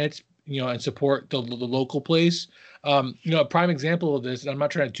 more minutes, and support the local place. A prime example of this, and I'm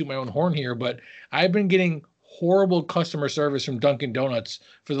not trying to toot my own horn here, but I've been getting horrible customer service from Dunkin' Donuts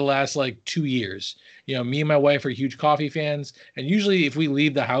for the last 2 years. Me and my wife are huge coffee fans, and usually if we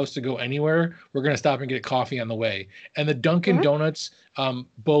leave the house to go anywhere, we're going to stop and get coffee on the way. And the Dunkin' Donuts,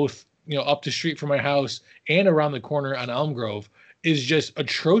 both up the street from my house and around the corner on Elm Grove, is just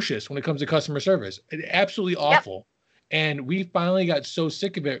atrocious when it comes to customer service. It's absolutely awful. And we finally got so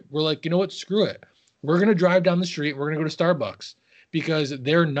sick of it. We're like, you know what? Screw it. We're going to drive down the street. We're going to go to Starbucks because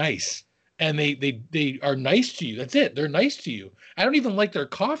they're nice. And they are nice to you. That's it. They're nice to you. I don't even like their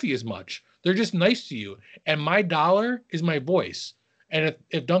coffee as much. They're just nice to you. And my dollar is my voice. And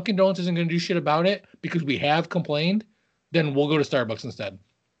if Dunkin' Donuts isn't going to do shit about it because we have complained, then we'll go to Starbucks instead.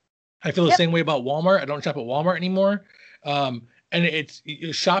 I feel the same way about Walmart. I don't shop at Walmart anymore. And it's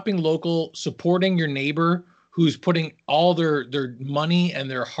shopping local, supporting your neighbor who's putting all their money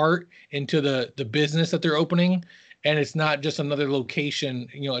and their heart into the business that they're opening. And it's not just another location,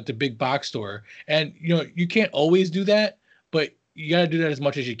 at the big box store. And, you can't always do that, but you got to do that as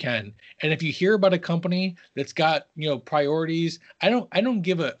much as you can. And if you hear about a company that's got, priorities, I don't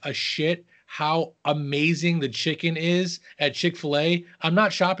give a shit how amazing the chicken is at Chick-fil-A. I'm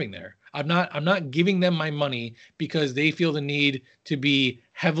not shopping there. I'm not giving them my money because they feel the need to be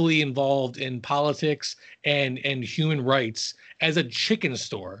heavily involved in politics and human rights as a chicken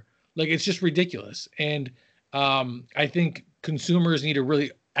store. Like, it's just ridiculous. And I think consumers need to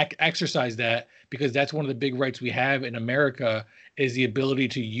really exercise that, because that's one of the big rights we have in America, is the ability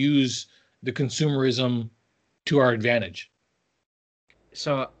to use the consumerism to our advantage.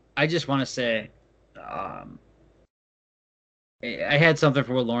 So I just want to say, I had something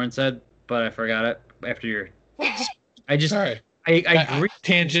for what Lauren said, but I forgot it after your. Sorry. I agree.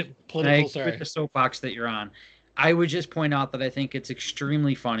 Tangent, political. Sorry. With the soapbox that you're on, I would just point out that I think it's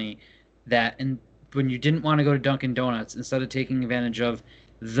extremely funny that when you didn't want to go to Dunkin' Donuts, instead of taking advantage of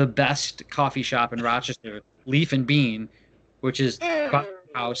the best coffee shop in Rochester, Leaf and Bean, which is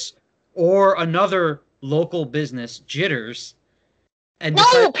house, or another local business, Jitters. And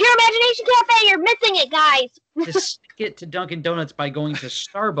Pure Imagination Cafe, you're missing it, guys. To stick it to Dunkin' Donuts by going to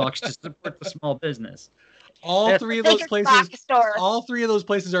Starbucks to support the small business. All three of those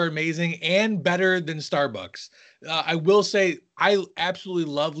places are amazing and better than Starbucks. I will say I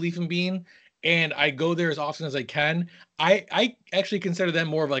absolutely love Leaf and Bean, and I go there as often as I can. I actually consider them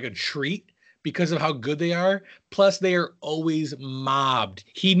more of like a treat because of how good they are. Plus, they are always mobbed.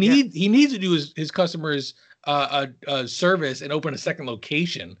 He needs to do his customers a service and open a second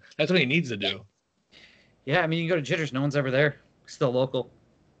location. That's what he needs to do. Yeah, I mean, you go to Jitters, no one's ever there. Still local.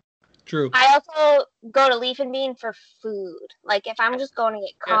 True. I also go to Leaf and Bean for food. Like, if I'm just going to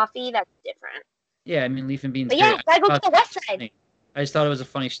get coffee, that's different. Yeah, I mean, Leaf and Bean's But yeah, I go to the West Side. I just thought it was a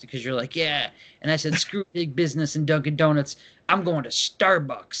funny because you're like, yeah. And I said, screw big business and Dunkin' Donuts. I'm going to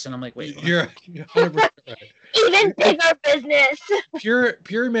Starbucks. And I'm like, wait. You're 100% right. Even bigger business.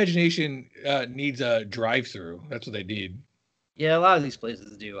 Pure Imagination needs a drive-through. That's what they need. Yeah, a lot of these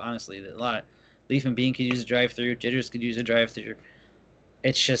places do, honestly. A lot. Leaf and Bean could use a drive-through. Jitters could use a drive-through.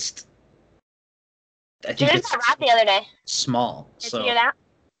 It's just, I think Jitters got robbed the other day. Small. Did you hear that?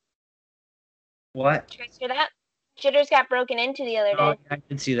 What? Did you guys hear that? Jitters got broken into the other day. Oh, I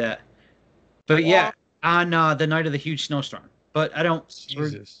did see that. But yeah, on the night of the huge snowstorm. But I don't.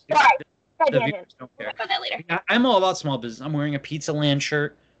 Jesus. Don't care. About that later. I'm all about small business. I'm wearing a Pizza Land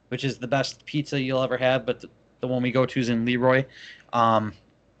shirt, which is the best pizza you'll ever have, but the one we go to is in Leroy.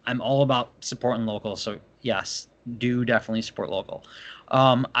 I'm all about supporting local, so yes, do definitely support local.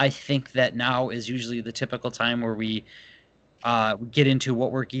 I think that now is usually the typical time where we get into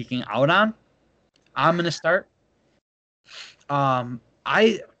what we're geeking out on. I'm gonna start.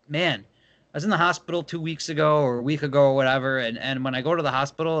 I was in the hospital 2 weeks ago or a week ago or whatever, and when I go to the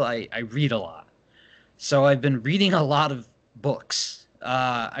hospital, I read a lot. So I've been reading a lot of books.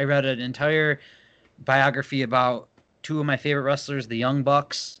 I read an entire biography about two of my favorite wrestlers, the Young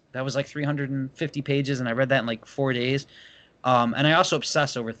Bucks. That was like 350 pages, and I read that in like 4 days. And I also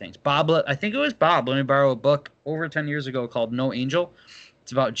obsess over things. I think it was Bob, let me borrow a book over 10 years ago called No Angel.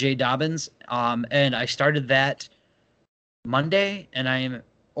 It's about Jay Dobbins. And I started that Monday, and I am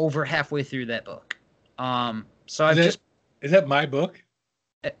over halfway through that book. So is that my book?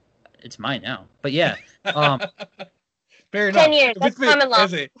 It's mine now, but yeah. Fair enough. 10 years. That's common law.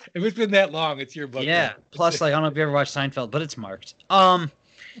 If it's been that long, it's your book. Yeah. Plus, like, I don't know if you ever watched Seinfeld, but it's marked.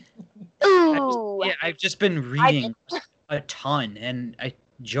 Ooh. I've just been reading a ton, and I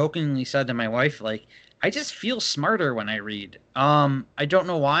jokingly said to my wife, like, I just feel smarter when I read. I don't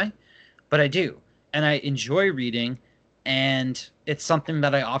know why, but I do, and I enjoy reading. And it's something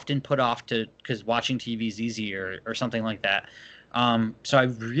that I often put off because watching TV is easy or something like that. So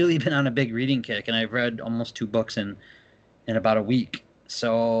I've really been on a big reading kick, and I've read almost 2 books in about a week.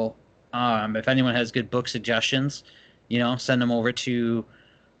 So if anyone has good book suggestions, send them over to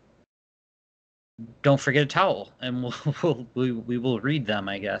Don't Forget a Towel, and we will read them,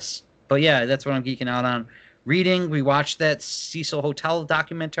 I guess. But yeah, that's what I'm geeking out on. Reading, we watched that Cecil Hotel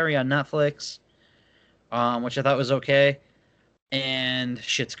documentary on Netflix. Which I thought was okay, and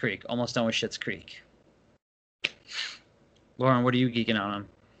Schitt's Creek. Almost done with Schitt's Creek. Lauren, what are you geeking out on?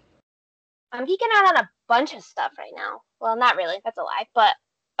 I'm geeking out on a bunch of stuff right now. Well, not really. That's a lie, but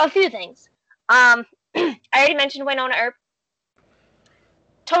a few things. I already mentioned Wynonna Earp.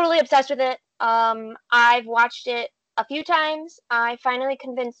 Totally obsessed with it. I've watched it a few times. I finally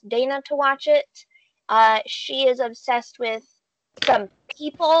convinced Dana to watch it. She is obsessed with some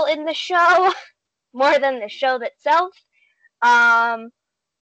people in the show. More than the show itself. I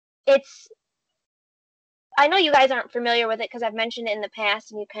know you guys aren't familiar with it because I've mentioned it in the past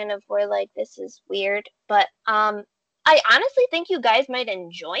and you kind of were like, this is weird. But I honestly think you guys might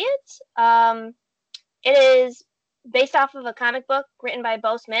enjoy it. It is based off of a comic book written by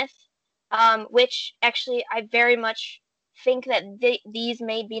Bo Smith, which actually I very much think that these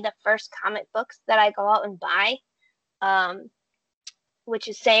may be the first comic books that I go out and buy, which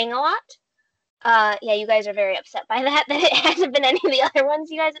is saying a lot. Yeah, you guys are very upset by that it hasn't been any of the other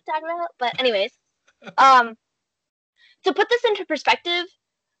ones you guys have talked about. But anyways, to put this into perspective,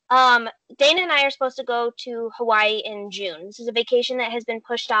 Dana and I are supposed to go to Hawaii in June. This is a vacation that has been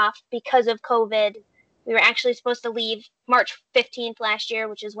pushed off because of COVID. We were actually supposed to leave March 15th last year,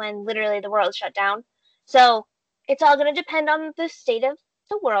 which is when literally the world shut down. So it's all going to depend on the state of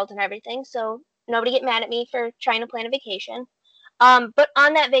the world and everything. So nobody get mad at me for trying to plan a vacation. But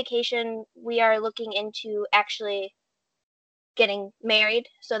on that vacation, we are looking into actually getting married.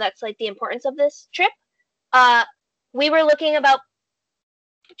 So that's like the importance of this trip. We were looking about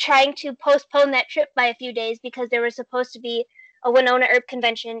trying to postpone that trip by a few days because there was supposed to be a Wynonna Earp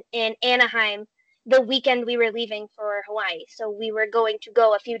convention in Anaheim the weekend we were leaving for Hawaii. So we were going to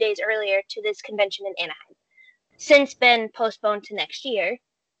go a few days earlier to this convention in Anaheim. Since been postponed to next year.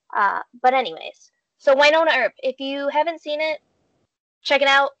 But anyways, so Wynonna Earp, if you haven't seen it, check it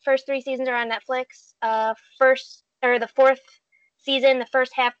out. First 3 seasons are on Netflix. The 4th season, the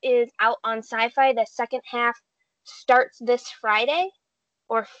first half is out on Sci-Fi. The second half starts this Friday,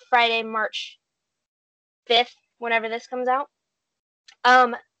 or Friday, March 5th, whenever this comes out.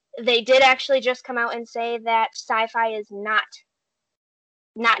 They did actually just come out and say that Sci-Fi is not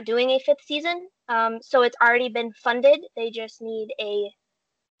doing a 5th season. So it's already been funded. They just need a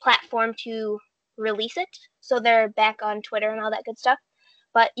platform to release it. So they're back on Twitter and all that good stuff.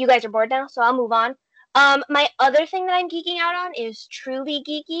 But you guys are bored now, so I'll move on. My other thing that I'm geeking out on is truly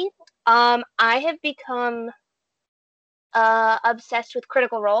geeky. I have become obsessed with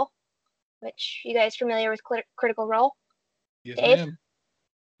Critical Role, which you guys familiar with Critical Role? Yes, Dave? ma'am.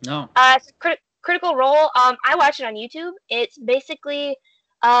 No. Critical Role. I watch it on YouTube. It's basically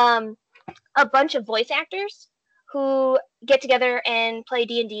a bunch of voice actors who get together and play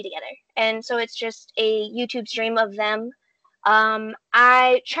D&D together. And so it's just a YouTube stream of them.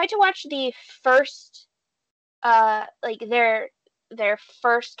 I tried to watch the first, their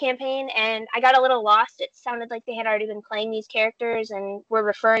first campaign, and I got a little lost. It sounded like they had already been playing these characters and were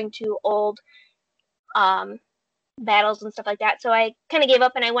referring to old battles and stuff like that. So I kind of gave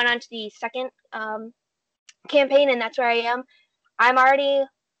up and I went on to the second campaign, and that's where I am. I'm already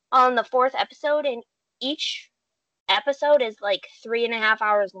on the 4th episode, and each episode is like 3.5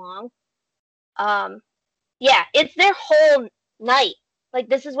 hours long. Yeah, it's their whole night. Like,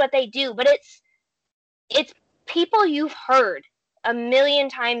 this is what they do, but it's people you've heard a million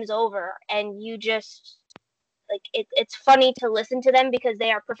times over, and you just like it's funny to listen to them because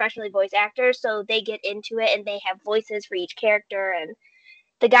they are professionally voice actors, so they get into it and they have voices for each character. And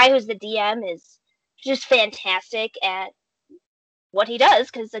the guy who's the DM is just fantastic at what he does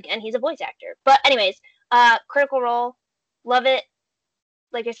because, again, he's a voice actor. But anyways, Critical Role, love it.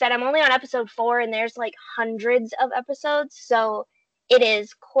 Like I said, I'm only on episode 4, and there's like hundreds of episodes, so it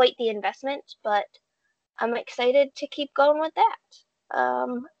is quite the investment, but I'm excited to keep going with that.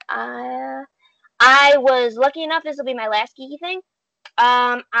 I was lucky enough, this will be my last geeky thing.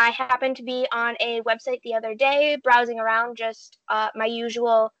 I happened to be on a website the other day, browsing around, just my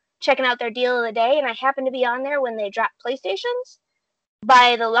usual, checking out their deal of the day, and I happened to be on there when they dropped PlayStations.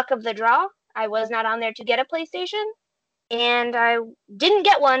 By the luck of the draw, I was not on there to get a PlayStation, and I didn't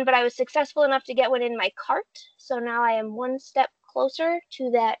get one, but I was successful enough to get one in my cart, so now I am one step closer to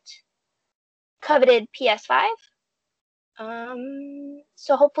that coveted PS5.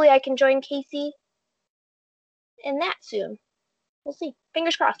 So hopefully I can join Casey in that soon. We'll see.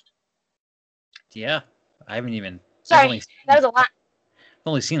 Fingers crossed. Yeah, I haven't even... Sorry, that was a lot. I've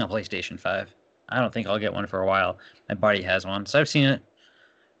only seen a PlayStation 5. I don't think I'll get one for a while. My buddy has one, so I've seen it.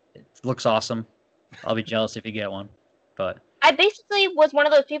 It looks awesome. I'll be jealous if you get one, but... I basically was one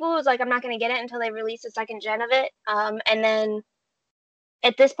of those people who was like, I'm not going to get it until they release a second gen of it. And then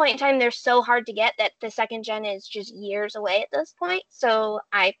at this point in time, they're so hard to get that the second gen is just years away at this point. So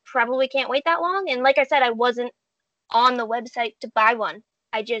I probably can't wait that long. And like I said, I wasn't on the website to buy one.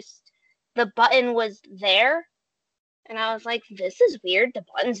 The button was there. And I was like, this is weird. The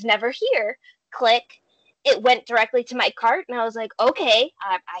button's never here. Click. It went directly to my cart. And I was like, okay,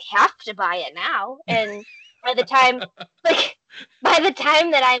 I have to buy it now. And by the time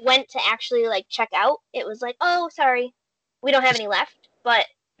that I went to actually like check out, it was like, oh, sorry, we don't have any left. But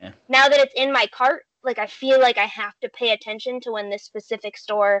now that it's in my cart, like I feel like I have to pay attention to when this specific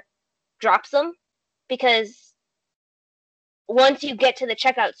store drops them, because once you get to the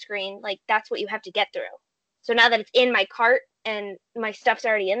checkout screen, like that's what you have to get through. So now that it's in my cart and my stuff's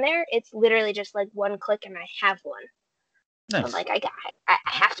already in there, it's literally just like one click and I have one. Nice. I'm like, I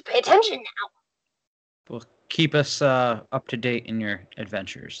have to pay attention now. Well, keep us up to date in your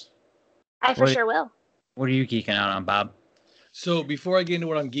adventures. I for sure will. What are you geeking out on, Bob? So before I get into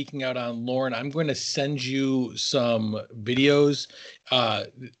what I'm geeking out on, Lauren, I'm going to send you some videos.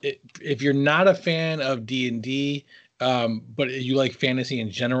 If you're not a fan of D&D, but you like fantasy in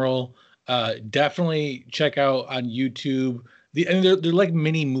general, definitely check out on YouTube. They're like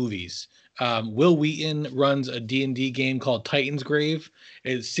mini movies. Will Wheaton runs a D&D game called Titan's Grave.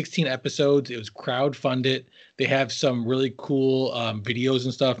 It's 16 episodes. It was crowdfunded. They have some really cool videos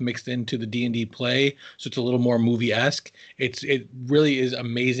and stuff mixed into the D&D play, so it's a little more movie-esque. It really is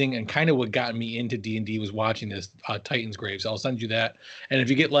amazing, and kind of what got me into D&D was watching this Titan's Grave. So I'll send you that. And if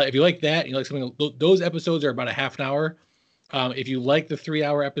you like that, and you like something, those episodes are about a half an hour. If you like the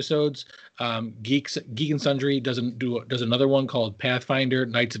 3-hour episodes, Geek and Sundry does another one called Pathfinder: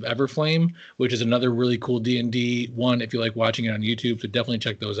 Knights of Everflame, which is another really cool D&D one if you like watching it on YouTube. So definitely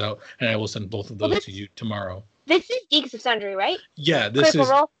check those out, and I will send both of those to you tomorrow. This is Geeks of Sundry, right? Yeah, this is.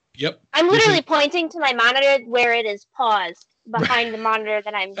 Role? Yep. I'm literally pointing to my monitor where it is paused behind the monitor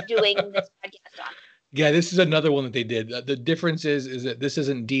that I'm doing this podcast on. Yeah, this is another one that they did. The difference is that this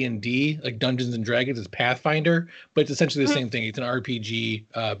isn't D&D, like Dungeons and Dragons. It's Pathfinder, but it's essentially the same thing. It's an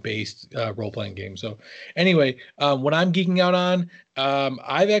RPG based role-playing game. So anyway, what I'm geeking out on,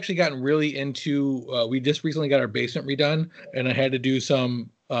 I've actually gotten really into, we just recently got our basement redone, and I had to do some,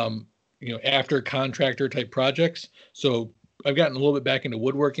 after contractor type projects. So I've gotten a little bit back into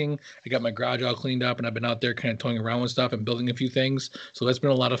woodworking. I got my garage all cleaned up, and I've been out there kind of toying around with stuff and building a few things. So that's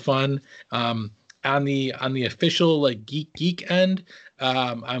been a lot of fun. On the official like geek end,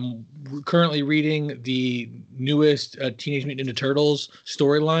 I'm currently reading the newest Teenage Mutant Ninja Turtles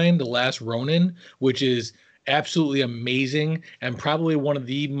storyline, The Last Ronin, which is absolutely amazing and probably one of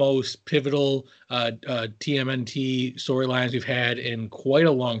the most pivotal TMNT storylines we've had in quite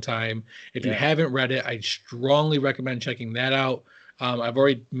a long time. If you haven't read it, I strongly recommend checking that out. I've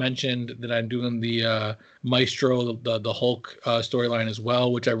already mentioned that I'm doing the Maestro, the Hulk storyline as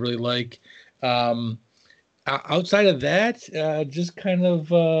well, which I really like. Outside of that, just kind of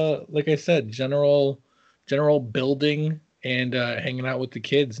like I said, general building and hanging out with the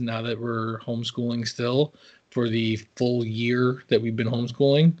kids now that we're homeschooling still for the full year that we've been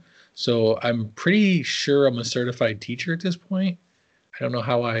homeschooling. So I'm pretty sure I'm a certified teacher at this point. I don't know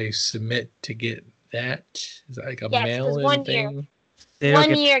how I submit to get that. Is that like a mail-in thing?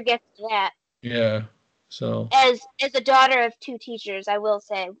 One year gets that. Yeah. So as a daughter of 2 teachers, I will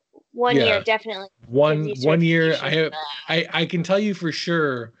say one year definitely. One year I can tell you for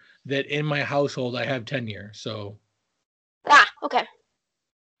sure that in my household I have tenure. So okay.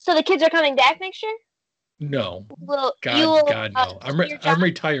 So the kids are coming back next year? No. God no. I'm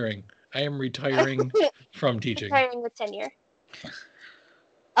retiring. I am retiring from teaching. Retiring with tenure.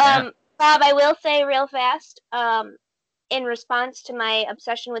 Bob, I will say real fast, in response to my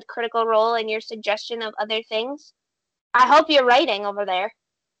obsession with Critical Role and your suggestion of other things, I hope you're writing over there.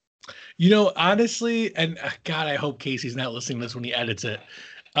 Honestly, and God, I hope Casey's not listening to this when he edits it.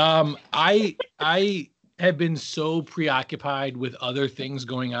 I have been so preoccupied with other things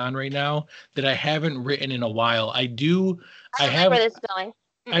going on right now that I haven't written in a while. I have where this is going.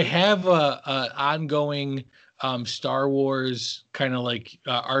 Mm-hmm. I have a ongoing Star Wars kind of like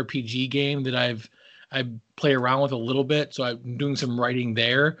RPG game that I play around with a little bit, so I'm doing some writing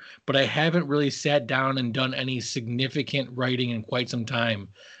there, but I haven't really sat down and done any significant writing in quite some time.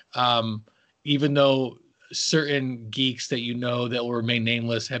 Even though certain geeks that that will remain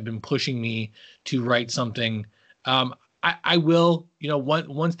nameless have been pushing me to write something, I will,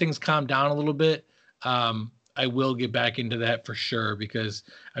 once things calm down a little bit, I will get back into that for sure, because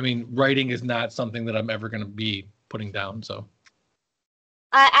writing is not something that I'm ever going to be putting down. So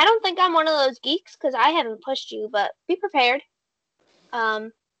I don't think I'm one of those geeks because I haven't pushed you, but be prepared. I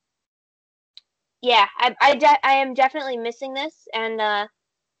am definitely missing this, and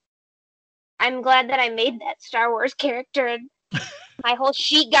I'm glad that I made that Star Wars character, and my whole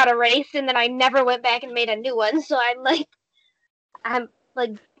sheet got erased, and then I never went back and made a new one. So I'm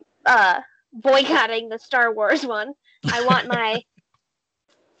boycotting the Star Wars one. I want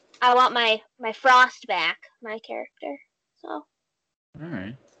my Frost back, my character. So. All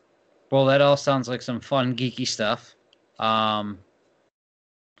right. Well, that all sounds like some fun, geeky stuff.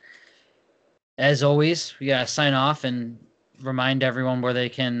 As always, we got to sign off and remind everyone where they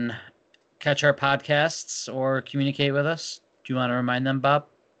can catch our podcasts or communicate with us. Do you want to remind them, Bob?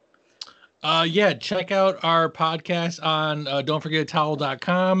 Check out our podcast on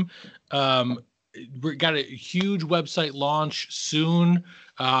don'tforgetatowel.com. We got a huge website launch soon.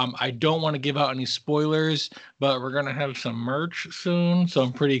 I don't want to give out any spoilers, but we're going to have some merch soon, so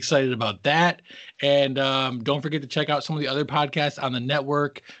I'm pretty excited about that. And don't forget to check out some of the other podcasts on the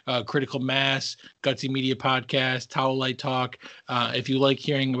network, Critical Mass, Gutsy Media Podcast, Towel Light Talk. If you like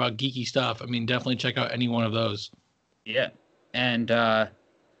hearing about geeky stuff, definitely check out any one of those. Yeah, and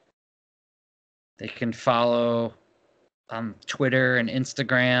they can follow on Twitter and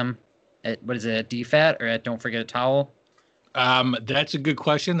Instagram at, what is it, at DFAT or at Don't Forget a Towel? That's a good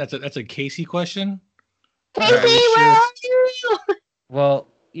question. That's a Casey question. Casey, where are you? Well,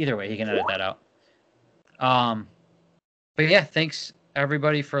 either way, he can edit that out. But yeah, thanks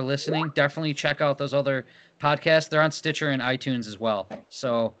everybody for listening. Definitely check out those other podcasts. They're on Stitcher and iTunes as well,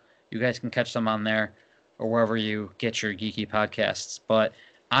 so you guys can catch them on there or wherever you get your geeky podcasts. But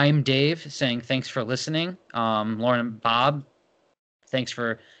I'm Dave saying thanks for listening. Lauren and Bob, thanks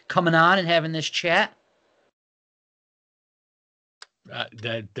for coming on and having this chat.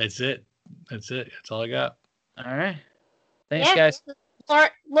 That's it. That's all I got. All right. Thanks, guys.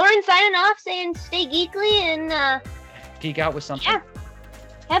 Lauren signing off saying stay geekly and geek out with something. Yeah.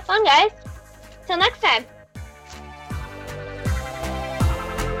 Have fun, guys. Till next time.